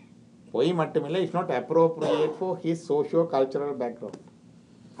 பொய் மட்டுமில்லை, it's not appropriate for his socio cultural background.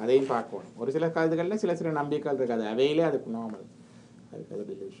 அதையும் பார்க்கணும். ஒரு சில கருத்துக்களில் சில நம்பிக்கைகள் இருக்காது, அவையிலே அதுக்கு நார்மல், அதுக்கு அது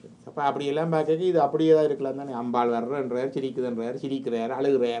பெரிய விஷயம். அப்போ அப்படியெல்லாம் பார்க்க இது அப்படியே தான் இருக்கலாம் தானே. அம்பாள் வர்றன்றார், சிரிக்கிறார்,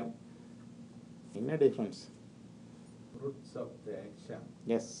 அழுகிறார், என்ன difference? Fruits of the action.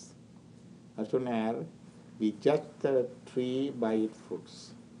 S, அது சொன்னார், we judge the tree by its fruits.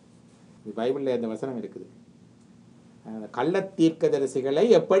 இது பைபிளில் இந்த வசனம் இருக்குது. கள்ளத்தீர்க்கதரிசிகளை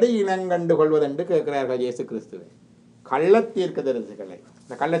எப்படி இனங்கண்டு கொள்வதென்று கேட்கிறார்கள் இயேசு கிறிஸ்துவை. கள்ளத்தீர்க்கதரிசிகளை,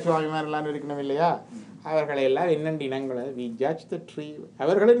 இந்த கள்ளச்சுவாமிமாரெல்லாம் இருக்கணும் இல்லையா, அவர்களை எல்லாம் என்னென்று இனங்களை வி ஜட்ஜ் த ட்ரீ.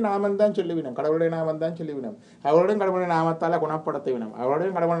 அவர்களின் நாமந்தான் சொல்லிவினோம், கடவுளுடைய நாமந்தான் சொல்லிவினோம், அவருடன் கடவுளுடைய நாமத்தால் குணப்படுத்திவினோம், அவருடைய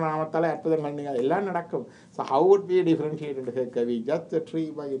கடவுளுடைய நாமத்தால் அற்புதம் பண்ணி எல்லாம் நடக்கும். So how would be differentiate? We judge the tree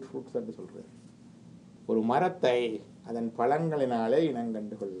by it fruits என்று சொல்கிறேன். ஒரு மரத்தை அதன் பழங்களினாலே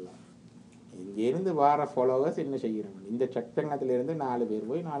இனங்கண்டு கொள்ளலாம். இங்கேருந்து வார ஃபாலோவர்ஸ் என்ன செய்யணும்? இந்த சட்டங்கத்திலிருந்து 4 பேர்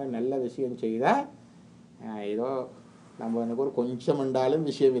போய் 4 நல்ல விஷயம் செய்தால் ஏதோ நம்ம எனக்கு ஒரு கொஞ்சம் உண்டாலும்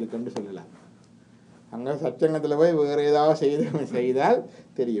விஷயம் இருக்குன்னு சொல்லலாம். அங்கே சச்சங்கத்தில் போய் வேறு ஏதாவது செய்தால்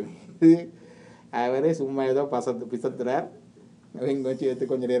தெரியும். இது அவரே சும்மா ஏதோ பிசத்துறார், இங்கே வச்சு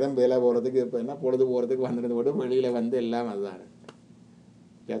எடுத்து கொஞ்சம் நேரம் வேலை போகிறதுக்கு, இப்போ என்ன பொழுது போகிறதுக்கு வந்துட்டு போட்டு வெளியில் வந்து எல்லாம் அதுதான்.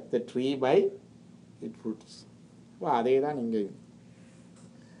 Just the tree by it fruits. அதே தான் நீங்கள்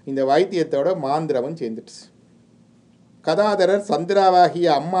இந்த வைத்தியத்தோட மாந்திரமும் சேர்ந்துட்டு. கதாதரர் சந்திராவாகிய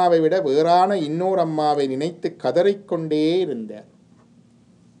அம்மாவை விட வேறான இன்னொரு அம்மாவை நினைத்து கதறிக்கொண்டே இருந்தார்.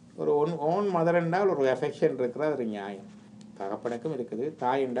 ஒரு ஓன் மதர் என்றால் ஒரு எஃபெக்ஷன் இருக்கிற ஒரு நியாயம் தகப்பனுக்கும் இருக்குது.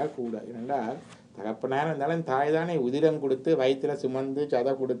 தாய் என்றால் கூட, ஏனென்றால் தகப்பனாக இருந்தாலும் தாய் தானே உதிரம் கொடுத்து வயிற்றில் சுமந்து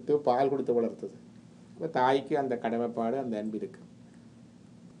சதை கொடுத்து பால் கொடுத்து வளர்த்தது. இப்போ தாய்க்கு அந்த கடமைப்பாடு, அந்த அன்பு இருக்குது.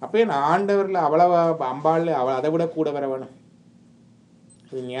 அப்போ நான் ஆண்டவரில் அவ்வளவு அம்பாள் அதை விட கூட வர வேணும்.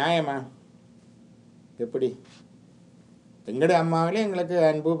 இது நியாயமா? எப்படி? எங்களுடைய அம்மாவிலே எங்களுக்கு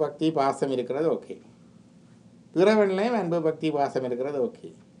அன்பு பக்தி பாசம் இருக்கிறது ஓகே, பிறவன்லையும் அன்பு பக்தி பாசம் இருக்கிறது ஓகே.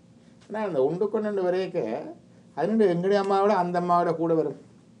 ஆனால் அந்த ஒன்று கொண்டு வரைக்க அது எங்களுடைய அம்மாவோட அந்த அம்மாவோட கூட வரும்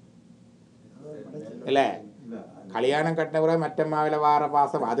இல்லை. கல்யாணம் கட்டின மற்ற அம்மாவில் வார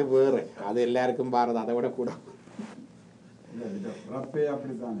பாசம் அது வேறு, அது எல்லாருக்கும் வாரது, அதை விட கூட.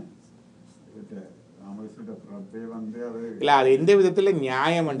 இல்லை, அது எந்த விதத்தில்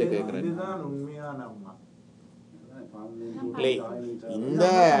நியாயம் என்று கேட்குறேன். இல்லை,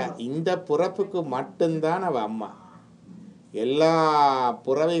 இந்த பிறப்புக்கு மட்டும்தான் அவ அம்மா. எல்லா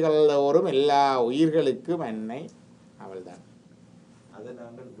புறவைகளோரும் எல்லா உயிர்களுக்கும் அன்னை அவள் தான்.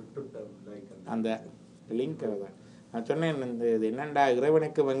 அந்த லிங்க் தான் நான் சொன்னேன். இது என்னண்டா,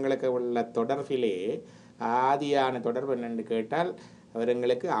 இறைவனுக்கு எங்களுக்கு உள்ள தொடர்பிலே ஆதியான தொடர்பு என்னென்று கேட்டால், அவர்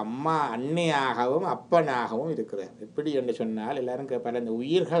எங்களுக்கு அம்மா அன்னையாகவும் அப்பனாகவும் இருக்கிறார். எப்படி என்று சொன்னால், எல்லாரும் கேட்பார், இந்த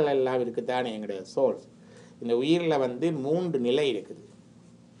உயிர்கள் எல்லாம் இருக்குத்தானே எங்களுடைய சோல்ஸ். இந்த உயிரில் 3 நிலை இருக்குது.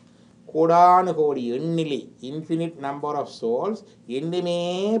 கோடானு கோடி எண்ணிலி இன்ஃபினிட் நம்பர் ஆஃப் சோல்ஸ் எண்ணுமே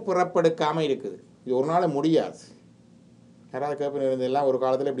புறப்படுக்காமல் இருக்குது. இது ஒரு நாள் முடியாது. யாராவது கேட்பு இருந்தெல்லாம் ஒரு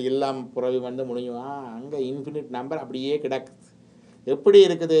காலத்தில் இப்படி எல்லாம் புறவி முடியுமா? அங்கே இன்ஃபினிட் நம்பர் அப்படியே கிடக்குது. எப்படி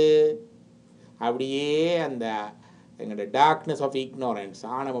இருக்குது? அப்படியே அந்த எங்களுடைய டார்க்னஸ் ஆஃப் இக்னோரன்ஸ்,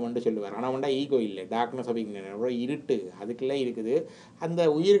 ஆணவம்னு சொல்லுவார். ஆணவம்டா ஈகோ இல்லை, டார்க்னஸ் ஆஃப் இக்னோரன்ஸ், இருட்டு, அதுக்குள்ளே இருக்குது. அந்த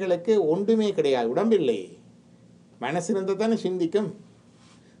உயிர்களுக்கு ஒன்றுமே கிடையாது. உடம்பு இல்லை, மனசு இருந்தால் தானே சிந்திக்கும்,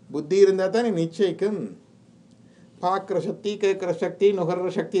 புத்தி இருந்தால் தானே நிச்சயிக்கும், பார்க்குற சக்தி, கேட்குற சக்தி,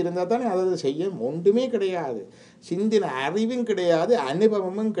 நுகர்ற சக்தி இருந்தால் தானே அதை செய்யும். ஒன்றுமே கிடையாது, சிந்தின அறிவும் கிடையாது,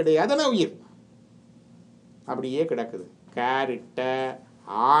 அனுபவமும் கிடையாது. ஆனால் உயிர் அப்படியே கிடக்குது. கேரிட்ட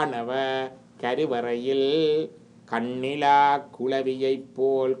ஆணவ கருவறையில் கண்ணிலா குளவியை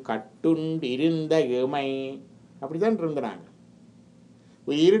போல் கட்டுண்டிருந்த எமை, அப்படிதான் இருந்தாங்க.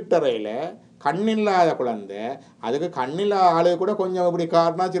 இருட்டறையில் கண்ணில்லாத குழந்தை, அதுக்கு கண்ணில்லா ஆளு கூட கொஞ்சம் இப்படி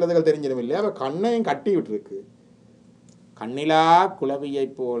காட்டினா சிலதுகள் தெரிஞ்சிடும் இல்லையா? அவள் கண்ணையும் கட்டி விட்டுருக்கு. கண்ணிலா குளவியை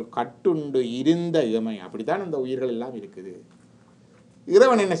போல் கட்டுண்டு இருந்த எமை, அப்படித்தான் அந்த உயிர்கள் எல்லாம் இருக்குது.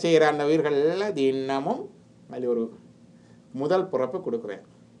 இறைவன் என்ன செய்கிறார்? அந்த உயிர்கள் தினமும் அது ஒரு முதல் பிறப்பு கொடுக்குறார்.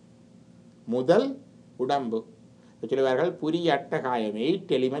 முதல் உடம்பு சொல்லுவார்கள், புரிய அட்டகாயம்,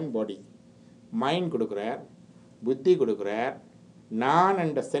 8 எலிமெண்ட் பாடி. மைண்ட் கொடுக்குறார், புத்தி கொடுக்குறார், நான்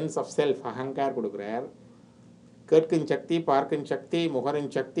என்ற சென்ஸ் ஆஃப் செல்ஃப் அகங்கார் கொடுக்குறார், கேட்கும் சக்தி, பார்க்கும் சக்தி,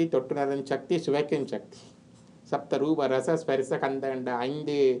 முகரின் சக்தி, தொட்டுணரின் சக்தி, சுவைக்கும் சக்தி, சப்த ரூப ரச ஸ்பரிச கந்த என்ற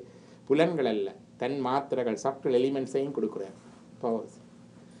 5 புலன்கள் அல்ல, தன் மாத்திரைகள் சப்டல் எலிமெண்ட்ஸையும் கொடுக்குறார், பவர்ஸ்.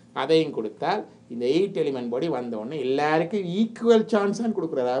 அதையும் கொடுத்தால் இந்த 8 எலிமெண்ட் பாடி வந்தோடனே எல்லாருக்கும் ஈக்குவல் சான்ஸான்னு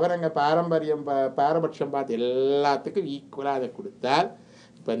கொடுக்குறாரு. அவர் அங்கே பாரபட்சம் பார்த்து எல்லாத்துக்கும் ஈக்குவலாக அதை கொடுத்தால்,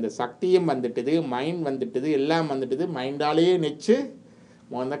 இப்போ இந்த சக்தியும் வந்துட்டுது, மைண்ட் வந்துட்டுது, எல்லாம் வந்துட்டுது. மைண்டாலேயே நெச்சு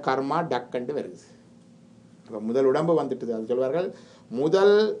அந்த கர்மா டக்கண்டு வருது. அப்போ முதல் உடம்பு வந்துட்டுது. அது சொல்வார்கள்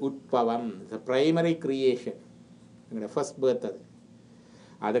முதல் உட்பவம், பிரைமரி கிரியேஷன், எங்களோட ஃபர்ஸ்ட் பர்த் அது.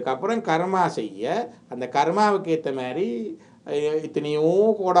 அதுக்கப்புறம் கர்மா செய்ய அந்த கர்மாவுக்கு ஏற்ற மாதிரி இத்தனையோ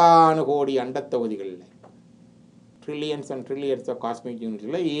கோடானு கோடி அண்டத்தொகுதிகளில் trillions and trillions of cosmic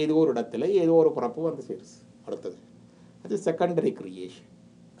யூனிட்ஸில் ஏதோ ஒரு இடத்துல ஏதோ ஒரு பிறப்பு வந்து சேருச்சு. அடுத்தது அது செகண்டரி கிரியேஷன்,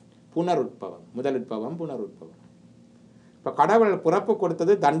 புனருட்பவம். முதல் உட்பவம் புனருட்பவம். இப்போ கடவுள் பிறப்பு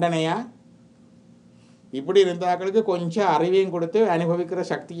கொடுத்தது தண்டனையா? இப்படி இருந்தாக்களுக்கு கொஞ்சம் அறிவையும் கொடுத்து அனுபவிக்கிற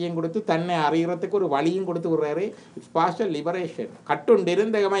சக்தியையும் கொடுத்து தன்னை அறிகிறதுக்கு ஒரு வழியும் கொடுத்து விடுறாரு. It's pastel liberation. கட்டுண்டு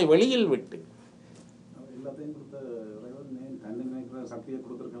இருந்தகமாய் வெளியில் விட்டு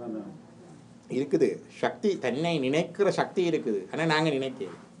இருக்குது சக்தி, தன்னை நினைக்கிற சக்தி இருக்குது. ஆனால் நாங்கள் நினைக்க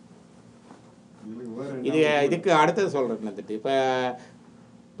இதுக்கு அடுத்தது சொல்கிறேன். வந்துட்டு இப்போ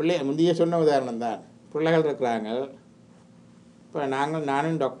முந்தைய சொன்ன உதாரணம் தான். பிள்ளைகள் இருக்கிறாங்க. இப்போ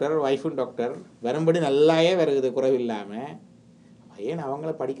நானும் டாக்டர், ஒய்ஃபும் டாக்டர், வரும்படி நல்லாயே வருகுது குறைவில்லாமல். ஏன்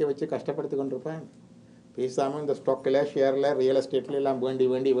அவங்கள படிக்க வச்சு கஷ்டப்படுத்தி கொண்டிருப்பேன்? பேசாமல் இந்த ஸ்டாக்கில், ஷேரில், ரியல் எஸ்டேட்டில் எல்லாம்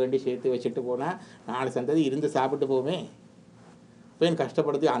வேண்டி சேர்த்து வச்சுட்டு போனால் 4 சந்ததி இருந்து சாப்பிட்டு போமே. இப்போ ஏன்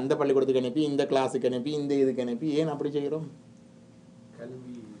கஷ்டப்படுத்தி அந்த பள்ளிக்கூடத்துக்கு அனுப்பி, இந்த கிளாஸுக்கு அனுப்பி, இந்த இதுக்கு அனுப்பி ஏன் அப்படி செய்கிறோம்?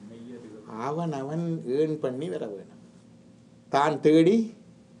 அவன் ஏர்ன் பண்ணி வர வேணும், தான் தேடி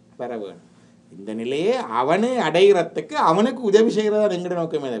வர வேணும். இந்த நிலையே அவனு அடைகிறதுக்கு அவனுக்கு உதவி செய்கிறதா எங்கட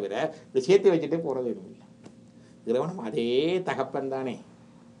நோக்கமே தவிர இதை சேர்த்து வச்சுட்டு போகிறது எதுவும் இல்லை. இறைவனும் அதே தகப்பன் தானே.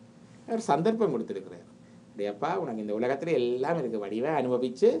 ஒரு சந்தர்ப்பம் கொடுத்துருக்கிறார். அப்படியாப்பா உனக்கு இந்த உலகத்தில் எல்லாம் இருக்குது, வடிவை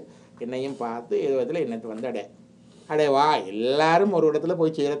அனுபவித்து என்னையும் பார்த்து ஏதோ விதத்தில் என்னத்தை வந்து அடைவா. எல்லாரும் ஒரு இடத்துல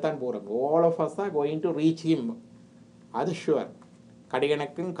போய் சேரத்தான் போகிறோம். All of us are going to reach him. அது ஷுவர்.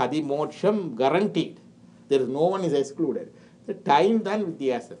 கடிகணக்கும் கதி மோட்சம் guaranteed. There is no one is excluded. Time தான்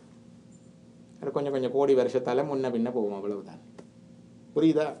வித்தியாசம். அது கொஞ்சம் கோடி வருஷத்தால் முன்ன பின்ன போகும், அவ்வளவுதான்.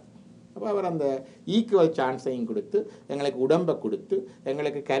 புரியுதா? அப்போ அவர் அந்த ஈக்குவல் சான்ஸையும் கொடுத்து, எங்களுக்கு உடம்பை கொடுத்து,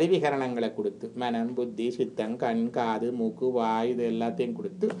 எங்களுக்கு கருவிகரணங்களை கொடுத்து, மனம், புத்தி, சித்தம், கண், காது, மூக்கு, வாய், இது எல்லாத்தையும்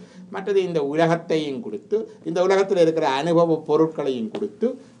கொடுத்து, மற்றது இந்த உலகத்தையும் கொடுத்து, இந்த உலகத்தில் இருக்கிற அனுபவ பொருட்களையும் கொடுத்து,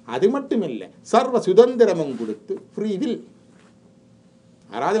 அது மட்டும் இல்லை சர்வ சுதந்திரமும் கொடுத்து, ஃப்ரீ வில்.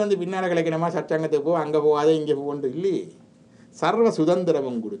 யாராவது பின்னால் கிடைக்கணுமா சச்சங்கத்துக்கு போ, அங்கே போகாத இங்கே போன்று இல்லையே. சர்வ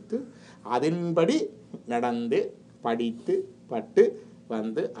சுதந்திரமும் கொடுத்து அதன்படி நடந்து படித்து பட்டு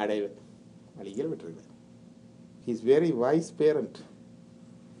வந்து அடைவ வழியில் விட்டுருக்கிறார். Is very wise parent.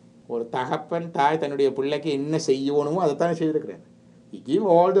 ஒரு தகப்பன் தாய் தன்னுடைய பிள்ளைக்கு என்ன செய்யணுமோ அதை தானே செய்திருக்கிறார். He give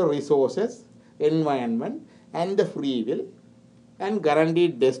all the resources, environment and the free will and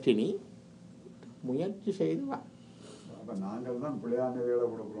guaranteed destiny. முயற்சி செய்து வா.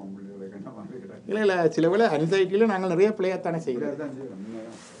 இல்லை சில வேளை அன்சைட்டியில் நாங்கள் நிறைய பிள்ளையாத்தானே செய்கிறோம்.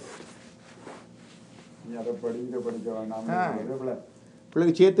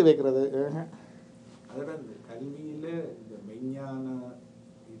 பிள்ளைக்கு சேர்த்து வைக்கிறது. அதோட இந்த கல்வியில இந்த மெய்ஞான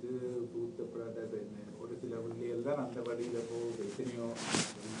இது பூத்தப்படாத ஒரு சில பிள்ளைகள் தான் அந்த வழியில போகுது. எத்தனையோ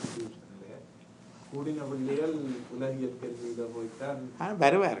இன்ஸ்டிடியூஷன்ல கூடின பிள்ளைகள் உலகியல் கல்வியில போய்த்தான்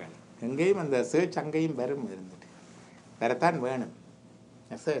வருவார்கள். எங்கேயும் அந்த சர்ச் அங்கேயும் வரும் இருந்துட்டு வரத்தான் வேணும்.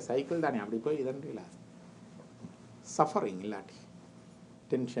 சைக்கிள் தானே, அப்படி போய் இதன்றில்ல சஃபரிங் இல்லாட்டி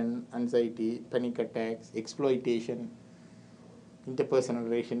tension, anxiety, panic attacks, exploitation, interpersonal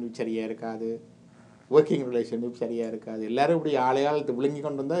relationship சரியாக இருக்காது, ஒர்க்கிங் ரிலேஷன்ஷிப் சரியாக இருக்காது. எல்லோரும் இப்படி ஆளையால் விழுங்கி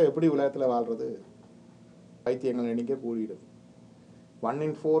கொண்டு வந்தால் எப்படி உலகத்தில் வாழ்கிறது? பைத்தியங்கள் எண்ணிக்கை கூடிடும். 1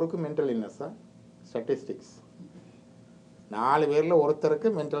 in 4 மென்டல் இல்னஸ்ஸாக ஸ்டாட்டிஸ்டிக்ஸ். 4 பேரில் ஒருத்தருக்கு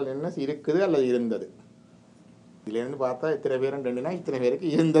மென்டல் இல்னஸ் இருக்குது அல்லது இருந்தது. இதுலேருந்து பார்த்தா இத்தனை பேரும் 2னா இத்தனை பேருக்கு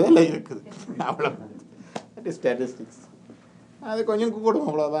இருந்தது அல்ல இருக்குது, அவ்வளோ. That is statistics. அது கொஞ்சம் கூடும்,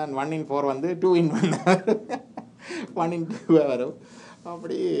 அவ்வளோதான். 1 in 4 2 in 1 1 in 2 வரும்.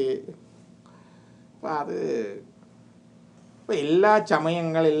 அப்படி அது இப்போ எல்லா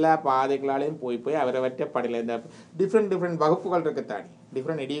சமயங்கள் எல்லா பாதைகளாலையும் போய் அவரவற்ற படையில் இந்த டிஃப்ரெண்ட் வகுப்புகள் இருக்குத்தானே.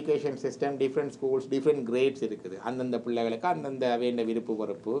 Different education system, different schools, different grades இருக்குது. அந்தந்த பிள்ளைகளுக்கு அந்தந்த வேண்ட விருப்பு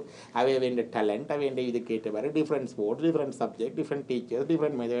பொறுப்பு, வேண்ட டேலண்ட், வேண்ட இதுக்கு ஏற்றவாறு different sports, different subject, different teachers,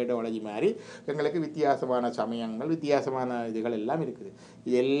 different methodology மாதிரி எங்களுக்கு வித்தியாசமான சமயங்கள், வித்தியாசமான இதுகள் எல்லாம் இருக்குது.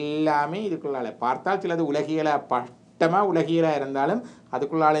 இது எல்லாமே இதுக்குள்ளால பார்த்தால் சிலது உலகியலாக பட்டமாக உலகியலாக இருந்தாலும்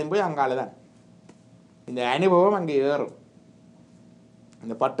அதுக்குள்ளாலையும் போய் அங்கால தான் இந்த அனுபவம் அங்கே ஏறும்.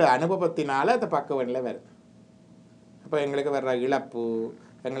 இந்த பட்ட அனுபவத்தினால அந்த பக்கவனில் வருது. அப்போ எங்களுக்கு வர்ற இழப்பு,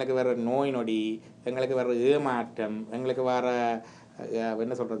 எங்களுக்கு வர்ற நோய் நொடி, எங்களுக்கு வர்ற ஏமாற்றம், எங்களுக்கு வர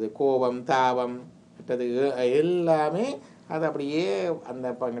என்ன சொல்கிறது கோபம், தாபம், மற்றது எல்லாமே அது அப்படியே அந்த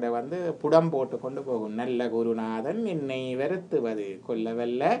பங்கடை புடம் போட்டு கொண்டு போகும். நல்ல குருநாதன் என்னை வருத்துவது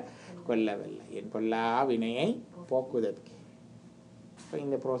கொல்லவல்ல கொல்லவல்ல என் பொல்லா வினையை போக்குவதற்கு. இப்போ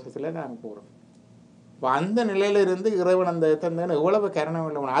இந்த ப்ராசஸில் நாங்கள் போகிறோம். இப்போ அந்த நிலையிலிருந்து இறைவன் அந்த தந்தேன்னு எவ்வளவு கரணம்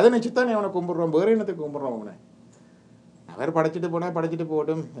உள்ளவன் அதை நினச்சித்தான் இவனை கும்பிட்றோம், வேறு என்னத்துக்கு கும்பிட்றோம் அவனை? அவர் படைச்சிட்டு போனால் படைச்சிட்டு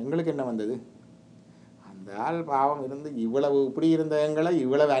போகட்டும், எங்களுக்கு என்ன வந்தது? அந்த ஆள் பாவம் இருந்து இவ்வளவு இப்படி இருந்த எங்களை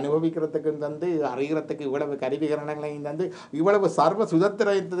இவ்வளவு அனுபவிக்கிறதுக்கும் தந்து அறிகிறதுக்கு இவ்வளவு கருவிகரணங்களையும் தந்து இவ்வளவு சர்வ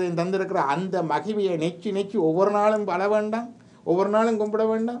சுதந்திரத்தையும் தந்திருக்கிற அந்த மகிமையை நெச்சு நெச்சு ஒவ்வொரு நாளும் பல வேண்டாம், ஒவ்வொரு நாளும் கும்பிட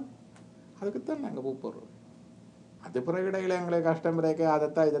வேண்டாம். அதுக்குத்தான் நாங்கள் பூ போடுறோம். அது பிறகு இடையில எங்களுக்கு கஷ்டம் பிறகு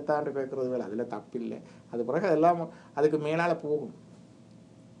அதைத்தான் இதைத்தான் கேட்குறது வேலை, அதில் தப்பில்லை. அது பிறகு அதெல்லாம் அதுக்கு மேலால் போகும்.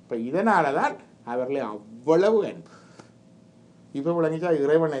 இப்போ இதனால தான் அவர்களே அவ்வளவு அன்பு. இப்போ விளங்கிச்சா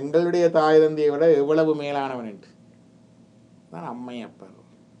இறைவன் எங்களுடைய தாய் தந்தையை விட எவ்வளவு மேலானவன் என்று தான் அம்மை அப்பா.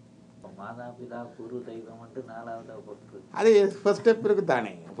 மாதாபிதா குரு தெய்வம் என்று 4வது போட்டு அது ஃபர்ஸ்ட் ஸ்டெப் இருக்குது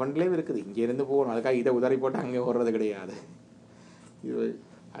தானே, ஃபண்ட்லேயும் இருக்குது. இங்கேருந்து போகணும், அதுக்காக இதை உதறி போட்டு அங்கே ஓடுறது கிடையாது. இது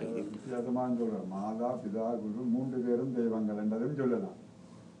வித்தியாசமான சொல்கிறேன். மாதா பிதா குரு 3 பேரும் தெய்வங்கள் என்றதும் சொல்லலாம்.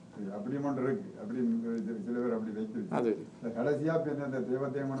 அப்படி ஒன்று இருக்கு. அப்படி சில பேர் அப்படி வைத்திருக்கு. அது கடைசியா இந்த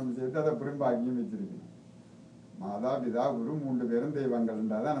தெய்வத்தை மனம் சேர்த்து அதை புறம்பாக்கியும் வச்சிருக்கு. மாதா பிதா குரு 3 பேரும் தெய்வங்கள்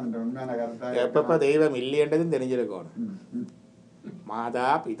என்றாதான் நம்ம உண்மையான கருத்தாக எப்பப்போ தெய்வம் இல்லைன்றதும் தெரிஞ்சிருக்கணும். மாதா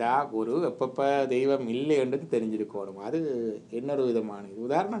பிதா குரு எப்பப்போ தெய்வம் இல்லைன்றது தெரிஞ்சிருக்கணும். அது இன்னொரு விதமான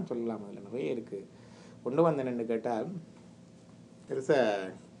உதாரணம் சொல்லலாம். அதில் நிறைய இருக்குது. கொண்டு வந்தேன்னு கேட்டால் it's a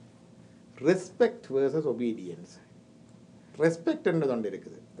respect versus obedience. ரெஸ்பெக்ட்ன்றது ஒன்று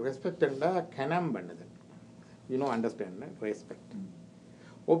இருக்குது. ரெஸ்பெக்ட்ன்றா கனம் பண்ணுதல், அண்டர்ஸ்டாண்ட் ரெஸ்பெக்ட்.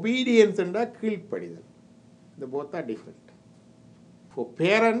 ஒபீடியன்ஸ்ன்றா கீழ்ப்படிதல். The both are different. For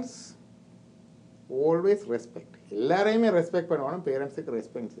parents, always respect. எல்லாரையுமே ரெஸ்பெக்ட் பண்ணுவானும், பேரண்ட்ஸுக்கு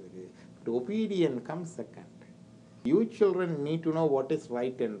ரெஸ்பெக்ட் இருக்குது. But obedience comes second. You children need to know what is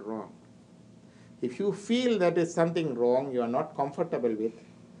right and wrong. If you feel that is something wrong, you are not comfortable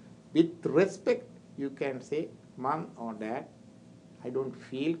with respect, you can say, Mom or Dad, I don't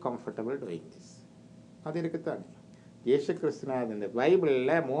feel comfortable doing this. அது இருக்குத்தானே. இயேசு கிறிஸ்துநாதன் இந்த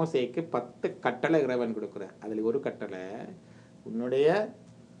பைபிளில் மோசேக்கு 10 கட்டளை இறைவன் கொடுக்குறார். அதில் ஒரு கட்டளை, உன்னுடைய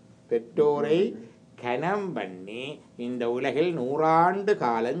பெற்றோரை கனம் பண்ணி இந்த உலகில் 100 ஆண்டு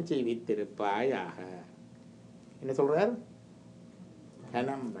காலம் ஜீவித்திருப்பாயாக. என்ன சொல்றார்?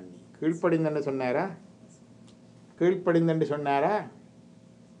 கனம் பண்ணி. கீழ்ப்படிந்தன்னு சொன்னாரா? கீழ்ப்படிந்தன்னு சொன்னாரா?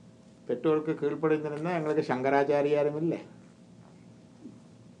 பெற்றோருக்கு கீழ்ப்படிந்திருந்தால் எங்களுக்கு சங்கராச்சாரியாரும் இல்லை,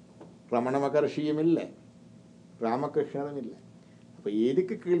 ரமண மகர்ஷியும் இல்லை, ராமகிருஷ்ணனும் இல்லை. அப்போ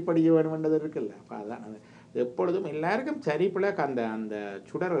எதுக்கு கீழ்ப்படிய வேணும்ன்றது இருக்குல்ல. அப்போ அதான் எப்பொழுதும் எல்லாருக்கும் சரிப்பில் அந்த அந்த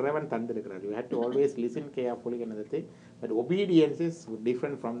சுடர் இறைவன் தந்திருக்கிறார். You have to always listen carefully என்னது. But obedience is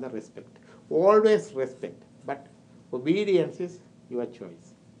different from the respect. Always respect, but obedience is your choice.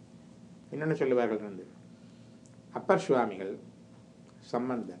 இன்னொன்று சொல்லுவார்கள் வந்து அப்பர் சுவாமிகள்,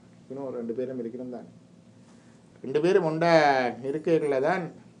 சம்பந்தர், இன்னும் 2 பேரும் இருக்கிறோம் தான். 2 பேரும் உண்டா இருக்கைகளை தான்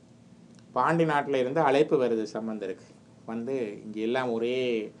பாண்டி நாட்டில் இருந்து அழைப்பு வருது சம்பந்தருக்கு. வந்து இங்கே எல்லாம் ஒரே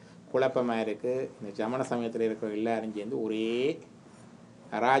குழப்பமாக இருக்குது, இந்த ஜமன சமயத்தில் இருக்கிற எல்லாரும் சேர்ந்து ஒரே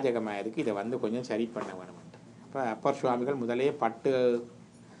அராஜகமாக இருக்குது, இதை வந்து கொஞ்சம் சரி பண்ண வேணும்ட்டு. அப்போ அப்பர் சுவாமிகள் முதலே பட்டு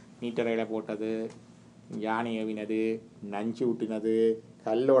நீட்டறையில் போட்டது, யானை எவினது, நஞ்சு ஊட்டினது,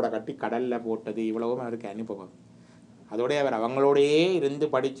 கல்லோட கட்டி கடலில் போட்டது, இவ்வளவும் அவருக்கு அனுபவம். அதோடய அவர் அவங்களோடையே இருந்து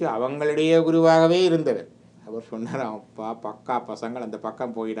படித்து அவங்களுடைய குருவாகவே இருந்தவர். அவர் சொன்னார், அப்பா பக்கா பசங்கள் அந்த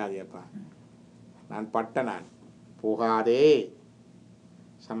பக்கம் போயிடாதேப்பா, நான் பட்ட நான் போகாதே.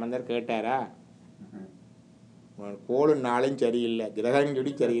 சம்பந்தர் கேட்டாரா? கோளும் நாளும் சரியில்லை,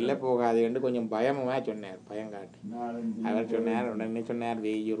 கிரகஞ்சொடி சரியில்லை, போகாதேன்னு கொஞ்சம் பயமாக சொன்னார், பயங்காட்டி. அவர் சொன்னார், உடனே சொன்னார்,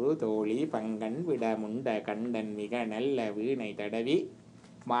 வேயுரு தோழி பங்கன் விடமுண்ட கண்டன் மிக நல்ல வீணை தடவி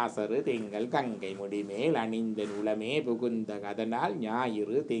மாசரு திங்கள் கங்கை முடிமேல் அணிந்த உளமே புகுந்த அதனால்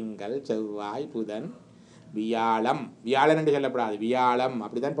ஞாயிறு திங்கள் செவ்வாய் புதன் வியாழம், வியாழன் என்று சொல்லப்படாது, வியாழம்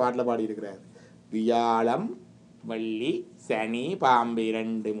அப்படித்தான் பாட்டில் பாடியிருக்கிறார். வியாழம் வள்ளி சனி பாம்பு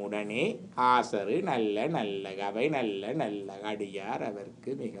 2 உடனே ஆசரு நல்ல நல்ல கவை நல்ல நல்ல அடியார்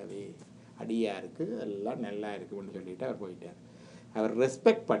அவருக்கு மிகவே, அடியாருக்கு எல்லாம் நல்லா இருக்குன்னு சொல்லிட்டு அவர் போயிட்டார். அவர்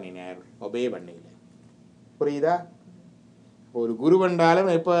ரெஸ்பெக்ட் பண்ணினார், ஒபே பண்ணல. புரியுதா? ஒரு குரு வந்தாலும்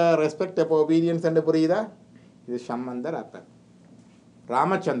எப்போ ரெஸ்பெக்ட், எப்போ ஒபீடியன்ஸ் என்று புரியுதா? இது சம்பந்தர் அப்பர்.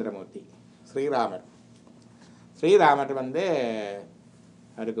 ராமச்சந்திரமூர்த்தி, ஸ்ரீராமர். ஸ்ரீராமர் வந்து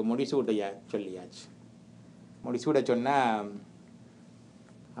அவருக்கு முடிசூட்ட சொல்லியாச்சு. முடிசூட சொன்னால்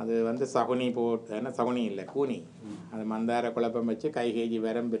அது வந்து சகுனி போட்டு, என்ன சகுனி இல்லை கூனி, அது மந்தார குழப்பம் வச்சு கைகேஜி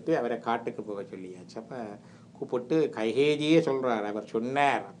வரம் பெற்று அவரை காட்டுக்கு போக சொல்லியாச்சு. அப்போ கூப்பிட்டு கைகேஜியே சொல்கிறார். அவர்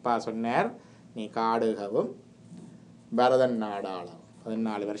சொன்னார், அப்பா சொன்னார், நீ காடுகவும் பரதன் நாடாளம்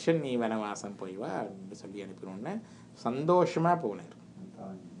 14 வருஷம் நீ வனவாசம் போய் வா அப்படின்னு சொல்லி அனுப்பினோன்னு சந்தோஷமாக போனார்.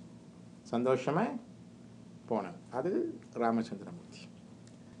 சந்தோஷமாக போனார். அது ராமச்சந்திரமூர்த்தி.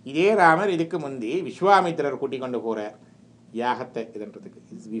 இதே ராமர் இதுக்கு முந்தி விஸ்வாமித்திரர் கூட்டிக் கொண்டு போகிறார் யாகத்தை இதுன்றதுக்கு.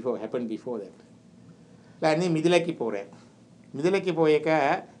 It's before that. இல்லை நீ மிதிலைக்கு போகிறேன். மிதிலைக்கு போயக்க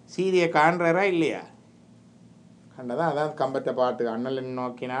சீதையை காண்றாரா இல்லையா? கண்டதான். அதான் கம்பத்தை பாட்டு, அண்ணலை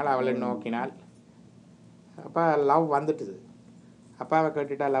நோக்கினால் அவளை நோக்கினால். அப்போ லவ் வந்துட்டுது. அப்பாவை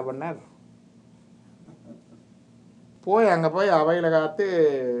கேட்டுட்டா லவ் பண்ணார். போய் அங்கே போய் அவையில் காத்து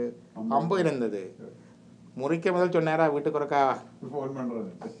அம்பு இருந்தது. முறிக்க முதல் சொன்னாரா வீட்டுக்கு ஒருக்கா ஃபோன்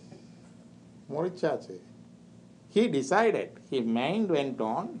பண்ணுறது முறிச்சாச்சு. He decided. His mind went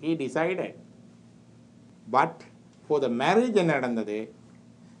on. He decided. But for the marriage என்ன நடந்தது?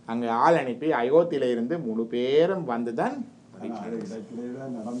 அங்கே ஆள் அனுப்பி அயோத்தியில இருந்து 3 பேரும் வந்து தான்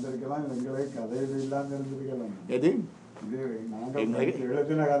நடந்திருக்கலாம். எங்களுக்கு கதையில் இல்லாமல் இருந்திருக்கலாம். எது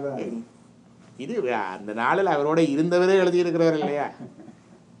எழுதின கதை இது அந்த நாளில் அவரோட இருந்தவரே எழுதியிருக்கிறவர் இல்லையா?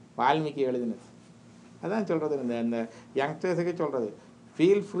 வால்மீகி எழுதினது. அதான் சொல்கிறது. இந்த யங்ஸ்டர்ஸுக்கு சொல்கிறது,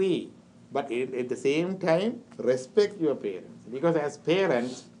 feel free but at the same time respect your parents, because as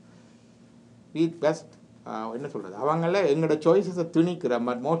parents we best என்ன சொல்கிறது, அவங்கள எங்களோட சாய்ஸஸை திணிக்கிறோம்.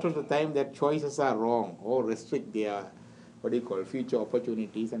 But most of the time that choices R wrong or restrict their what you call future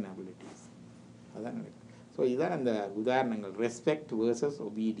opportunities and abilities. அதான் நினைக்கிறேன். So இதுதான் அந்த உதாரணங்கள், respect versus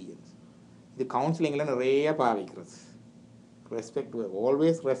obedience. இது கவுன்சிலிங்கில் நிறைய பாவிக்கிறது. Respect,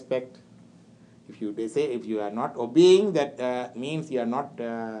 always respect. If you are not obeying, that means you are not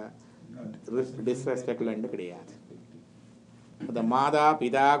டிஸ்ரெஸ்பெக்ட்லன்னு கிடையாது. அந்த மாதா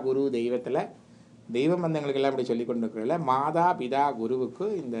பிதா குரு தெய்வத்தில் தெய்வ பந்தங்களுக்கு எல்லாம் இப்படி சொல்லி கொண்டு இருக்கிறதில்ல, மாதா பிதா குருவுக்கு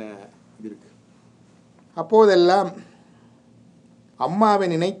இந்த இது இருக்குது. அப்போதெல்லாம் அம்மாவை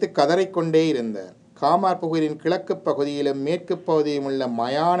நினைத்து கதறிக்கொண்டே இருந்தார். காமார் புகரின் கிழக்கு பகுதியிலும் மேற்கு பகுதியிலும் உள்ள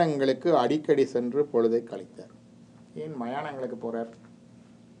மயானங்களுக்கு அடிக்கடி சென்று பொழுதை கழித்தார். ஏன் மயானங்களுக்கு போகிறார்?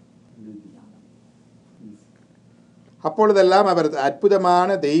 அப்பொழுதெல்லாம் அவர் அற்புதமான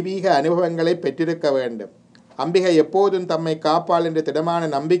தெய்வீக அனுபவங்களை பெற்றிருக்க வேண்டும். அம்பிகை எப்போதும் தம்மை காப்பாள் என்ற திடமான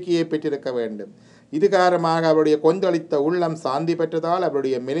நம்பிக்கையை பெற்றிருக்க வேண்டும். இது காரணமாக அவருடைய கொந்தளித்த உள்ளம் சாந்தி பெற்றதால்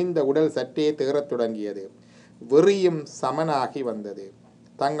அவருடைய மெலிந்த உடல் சற்றே தேறத் தொடங்கியது. வெறியும் சமனாகி வந்தது.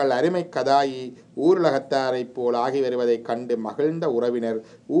 தங்கள் அருமை கதாயி ஊரலகத்தாரைப் போல் ஆகி வருவதைக் கண்டு மகிழ்ந்த உறவினர்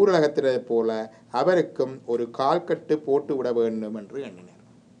ஊரலகத்தினரைப் போல அவருக்கும் ஒரு கால்கட்டு போட்டு விட வேண்டும் என்று எண்ணினர்.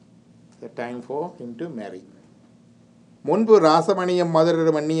 The time for him to marry. முன்பு ராசமணியம்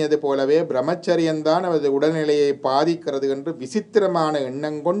மதுரரும் எண்ணியது போலவே பிரம்மச்சரியந்தான் அவரது உடல்நிலையை பாதிக்கிறது என்று விசித்திரமான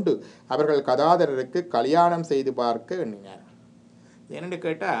எண்ணங்கொண்டு அவர்கள் கதாதரருக்கு கல்யாணம் செய்து பார்க்க எண்ணினார். என்னென்னு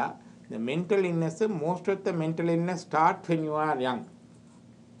கேட்டால், இந்த mental illness, most of the mental illness start when you are young.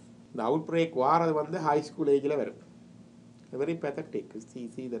 இந்த அவுட் பிரேக் வாரது வந்து ஹை ஸ்கூல் ஏஜில் வரும். Very pathetic.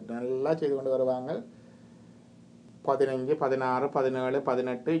 இதை நல்லா செய்து கொண்டு வருவாங்க. 15, 16, 17,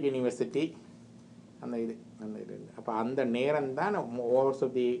 18 யூனிவர்சிட்டி அந்த இது இல்லை. அப்போ அந்த நேரம் தான் most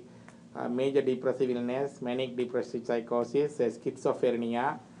of the major depressive illness, manic depressive சைக்கோசிஸ், ஸ்கிட்ஸோஃபெர்னியா,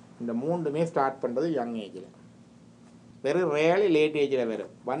 இந்த 3மே ஸ்டார்ட் பண்ணுறது யங் ஏஜில். வெறும் ரேலி லேட் ஏஜில்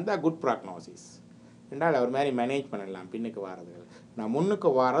வரும். வந்தால் குட் ப்ராக்னோசிஸ் என்றால் அவர் மாதிரி மேனேஜ் பண்ணலாம். பின்னுக்கு வாரது நான் முன்னுக்கு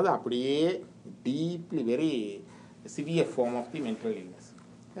வாரது அப்படியே deeply very severe form of the mental illness.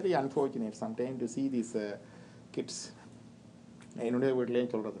 Very unfortunate sometime to see these kids. என்னுடைய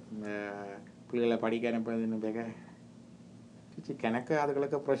வீட்லேயும் சொல்கிறது, பிள்ளைகளை படிக்க அனுப்புறதுன்னு பேக்க கணக்கு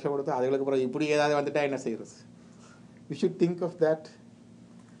அதுகளுக்கு ப்ரெஷர் கொடுத்து அதுகளுக்கு அப்புறம் இப்படி ஏதாவது வந்துட்டால் என்ன செய்கிறது? We should think of that.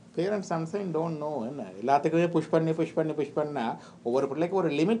 Parents அன்சைன் don't know. என்ன எல்லாத்துக்குமே புஷ் பண்ணால் ஒவ்வொரு பிள்ளைக்கும்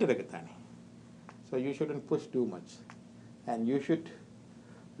ஒரு லிமிட் இருக்குது தானே. So you shouldn't push too much and you should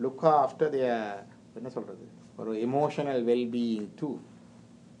look after திய என்ன சொல்கிறது, ஒரு எமோஷனல் வெல்பீயிங் டூ.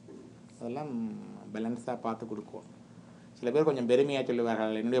 அதெல்லாம் பேலன்ஸாக பார்த்து கொடுக்கும். சில பேர் கொஞ்சம் பெருமையாக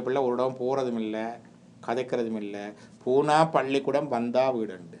சொல்லுவார்கள், என்னுடைய பிள்ளை ஒரு இடம் போகிறதும் இல்லை, கதைக்கிறதும் இல்லை, போனால் பள்ளிக்கூடம் வந்தால்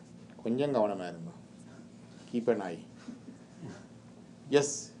வீடுண்டு. கொஞ்சம் கவனமாக இருங்க. Keep an I.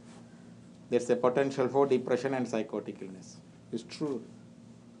 S, there's a potential for depression and psychotic illness. It's true.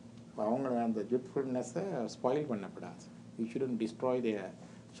 அவங்க அந்த youthfulness-ஐ ஸ்பாயில் பண்ணக்கூடாது. You shouldn't destroy their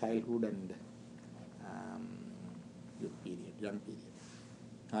childhood and youth period, young period.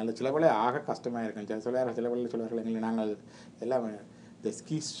 அதில் சில வேலை ஆக கஷ்டமாக இருக்கும். சில வேலை சொல்லுவார்கள், எங்களை நாங்கள் எல்லாம் இந்த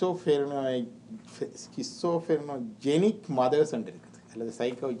ஸ்கிசோஃபெர்னோஜெனிக் மதர்ஸ் இருக்குது அல்லது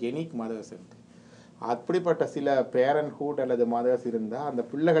சைக்கோஜெனிக் மதர்ஸ் உண்டு. அப்படிப்பட்ட சில பேரண்ட்ஹுட் அல்லது மதர்ஸ் இருந்தால் அந்த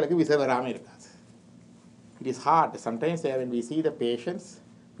பிள்ளைகளுக்கு விசை வராமல் இருக்காது. It is heart sometimes when we see the patients,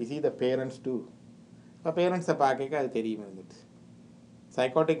 we see the parents too. இப்போ பேரண்ட்ஸை பார்க்க அது தெரியும் இருந்துட்டு.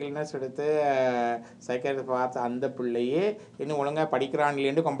 சைக்காட்டிக் இல்னஸ் எடுத்து சைக்காட்ரிஸ்ட் பார்த்து அந்த பிள்ளையே இன்னும் ஒழுங்காக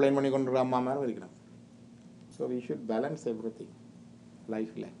படிக்கிறான்லேருந்து கம்ப்ளைண்ட் பண்ணி கொண்டு அம்மா மாதிரி இருக்கிறான். So we should balance every thing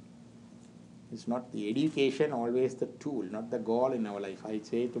லைஃப்பில். It's not the education always the tool, not the goal in our life. I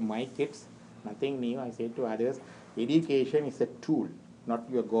say to my kids, nothing new. I say to others, education is a tool, not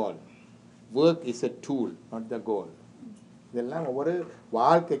your goal. Work is a tool, not the goal. இதெல்லாம் ஒவ்வொரு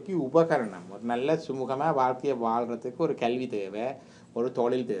வாழ்க்கைக்கு உபகரணம். ஒரு நல்ல சுமூகமாக வாழ்க்கையை வாழ்கிறதுக்கு ஒரு கல்வி தேவை, ஒரு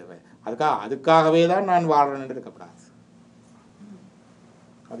தொழில் தேவை. அதுக்காகவே தான் நான் வாழ்கிறேன்னு இருக்கக்கூடாது.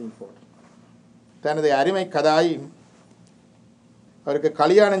 அது இம்பார்ட்டன்ட். தனது அருமை கதாய் அவருக்கு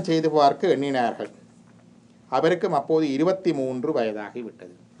கல்யாணம் செய்து பார்க்க எண்ணினார்கள். அவருக்கும் அப்போது 23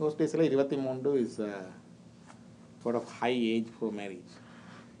 வயதாகிவிட்டது. those daysல 23 is sort of high age for marriage.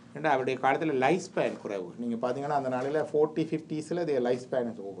 ஏன்னா அவருடைய காலத்தில் லைஃப் ஸ்பேன் குறைவு. நீங்கள் பார்த்தீங்கன்னா அந்த நாளில் 40, 50s their life span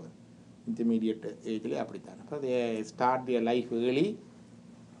is over. Intermediate ஏஜ்லேயே அப்படித்தான். அப்போ they start their life early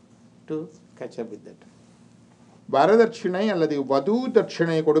to catch up with that. வரதட்சணை அல்லது வது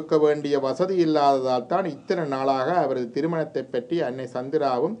தட்சிணை கொடுக்க வேண்டிய வசதி இல்லாததால் தான் இத்தனை நாளாக அவரது திருமணத்தை பற்றி அன்னை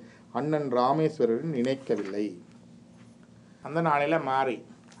சந்திராவும் அண்ணன் ராமேஸ்வரரும் நினைக்கவில்லை. அந்த நாளில் மாறி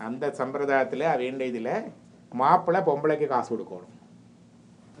அந்த சம்பிரதாயத்தில் வேண்டியதில் மாப்பிள்ளை பொம்பளைக்கு காசு கொடுக்கணும்.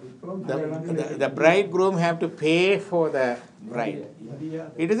 The bridegroom have to pay for the bride.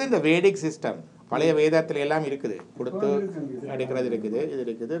 It is in the Vedic system. பழைய வேதத்தில் எல்லாம் இருக்குது. கொடுத்து எடுக்கிறது இருக்குது, இது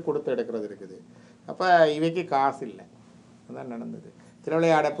இருக்குது, கொடுத்து எடுக்கிறது இருக்குது. அப்போ இவைக்கு காசு இல்லை. அதுதான் நடந்தது.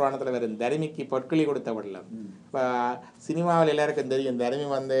 திருவிளையாட புராணத்தில் வரும் தருமிக்கு பொற்களி கொடுத்த விடலாம். இப்போ சினிமாவில் எல்லாருக்கும் தெரியும், தருமி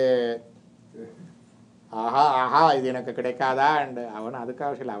வந்து ஆஹா ஆஹா இது எனக்கு கிடைக்காதா அண்டு அவன்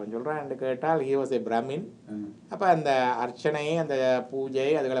அதுக்காக இல்லை. அவன் சொல்கிறான் என்று கேட்டால் ஹி வாஸ் ஏ பிராமின். அப்போ அந்த அர்ச்சனை அந்த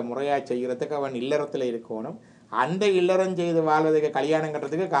பூஜை அதுகளை முறையாக செய்கிறதுக்கு அவன் இல்லறத்தில் இருக்கணும். அந்த இல்லறம் செய்து வாழ்வதற்கு கல்யாணம்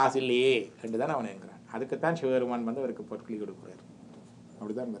கட்டுறதுக்கு காசு இல்லையே என்று தான் அவன் என்கிறான். அதுக்குத்தான் சிவபெருமான் வந்து அவருக்கு பொற்களி கொடுக்குறார்.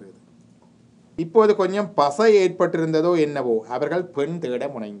 அப்படிதான் வருகிறது. இப்போது கொஞ்சம் பசை ஏற்பட்டிருந்ததோ என்னவோ அவர்கள் பெண் தேட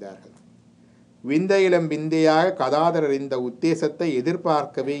முனைந்தார்கள். விந்தையிலும் விந்தையாக கதாதரர் இந்த உத்தேசத்தை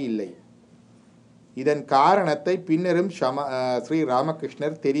எதிர்பார்க்கவே இல்லை. இதன் காரணத்தை பின்னரும் ஸ்ரீ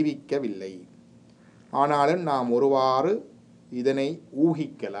ராமகிருஷ்ணர் தெரிவிக்கவில்லை. ஆனாலும் நாம் ஒருவாறு இதனை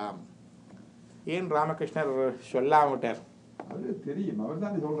ஊகிக்கலாம். ஏன் ராமகிருஷ்ணர் சொல்லாமட்டார்? அது தெரியும், அவர்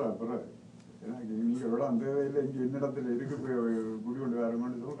தானே சொல்றாரு. பிறகு எனக்கு நீங்கள் விட அந்த இல்லை இங்கே என்னிடத்தில் இருக்கு குடி கொண்டு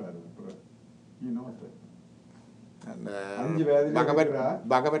வரணும்னு சொல்றாரு. அந்த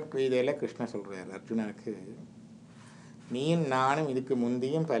பகவத்கீதையில் கிருஷ்ணர் சொல்றார் அர்ஜுனனுக்கு, நீயும் நானும் இதுக்கு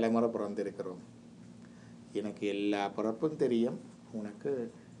முந்தியும் பல முறை பிறந்திருக்கிறோம். எனக்கு எல்லா பிறப்பும் தெரியும், உனக்கு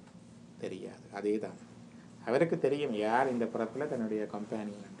தெரியாது. அதே தான் அவருக்கு தெரியும் யார் இந்த பிறப்பில் தன்னுடைய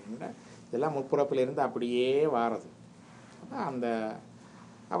கம்பெனியன் அப்படிங்கிற. இதெல்லாம் முற்பிறப்பிலிருந்து அப்படியே வாரது. அந்த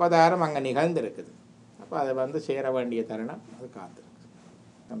அவதாரம் அங்கே நிகழ்ந்திருக்குது. அப்போ அதை வந்து சேர வேண்டிய தருணம் அது காத்திருக்கு.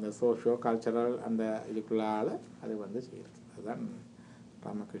 அந்த சோஷியோ கல்ச்சரல் அந்த இதுக்குள்ளால் அது வந்து சேருது. அதுதான்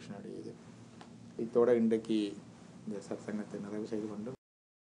ராமகிருஷ்ணனுடைய இது. இதோட இன்றைக்கு இந்த சத்சங்கத்தை நிறைவு செய்து கொண்டு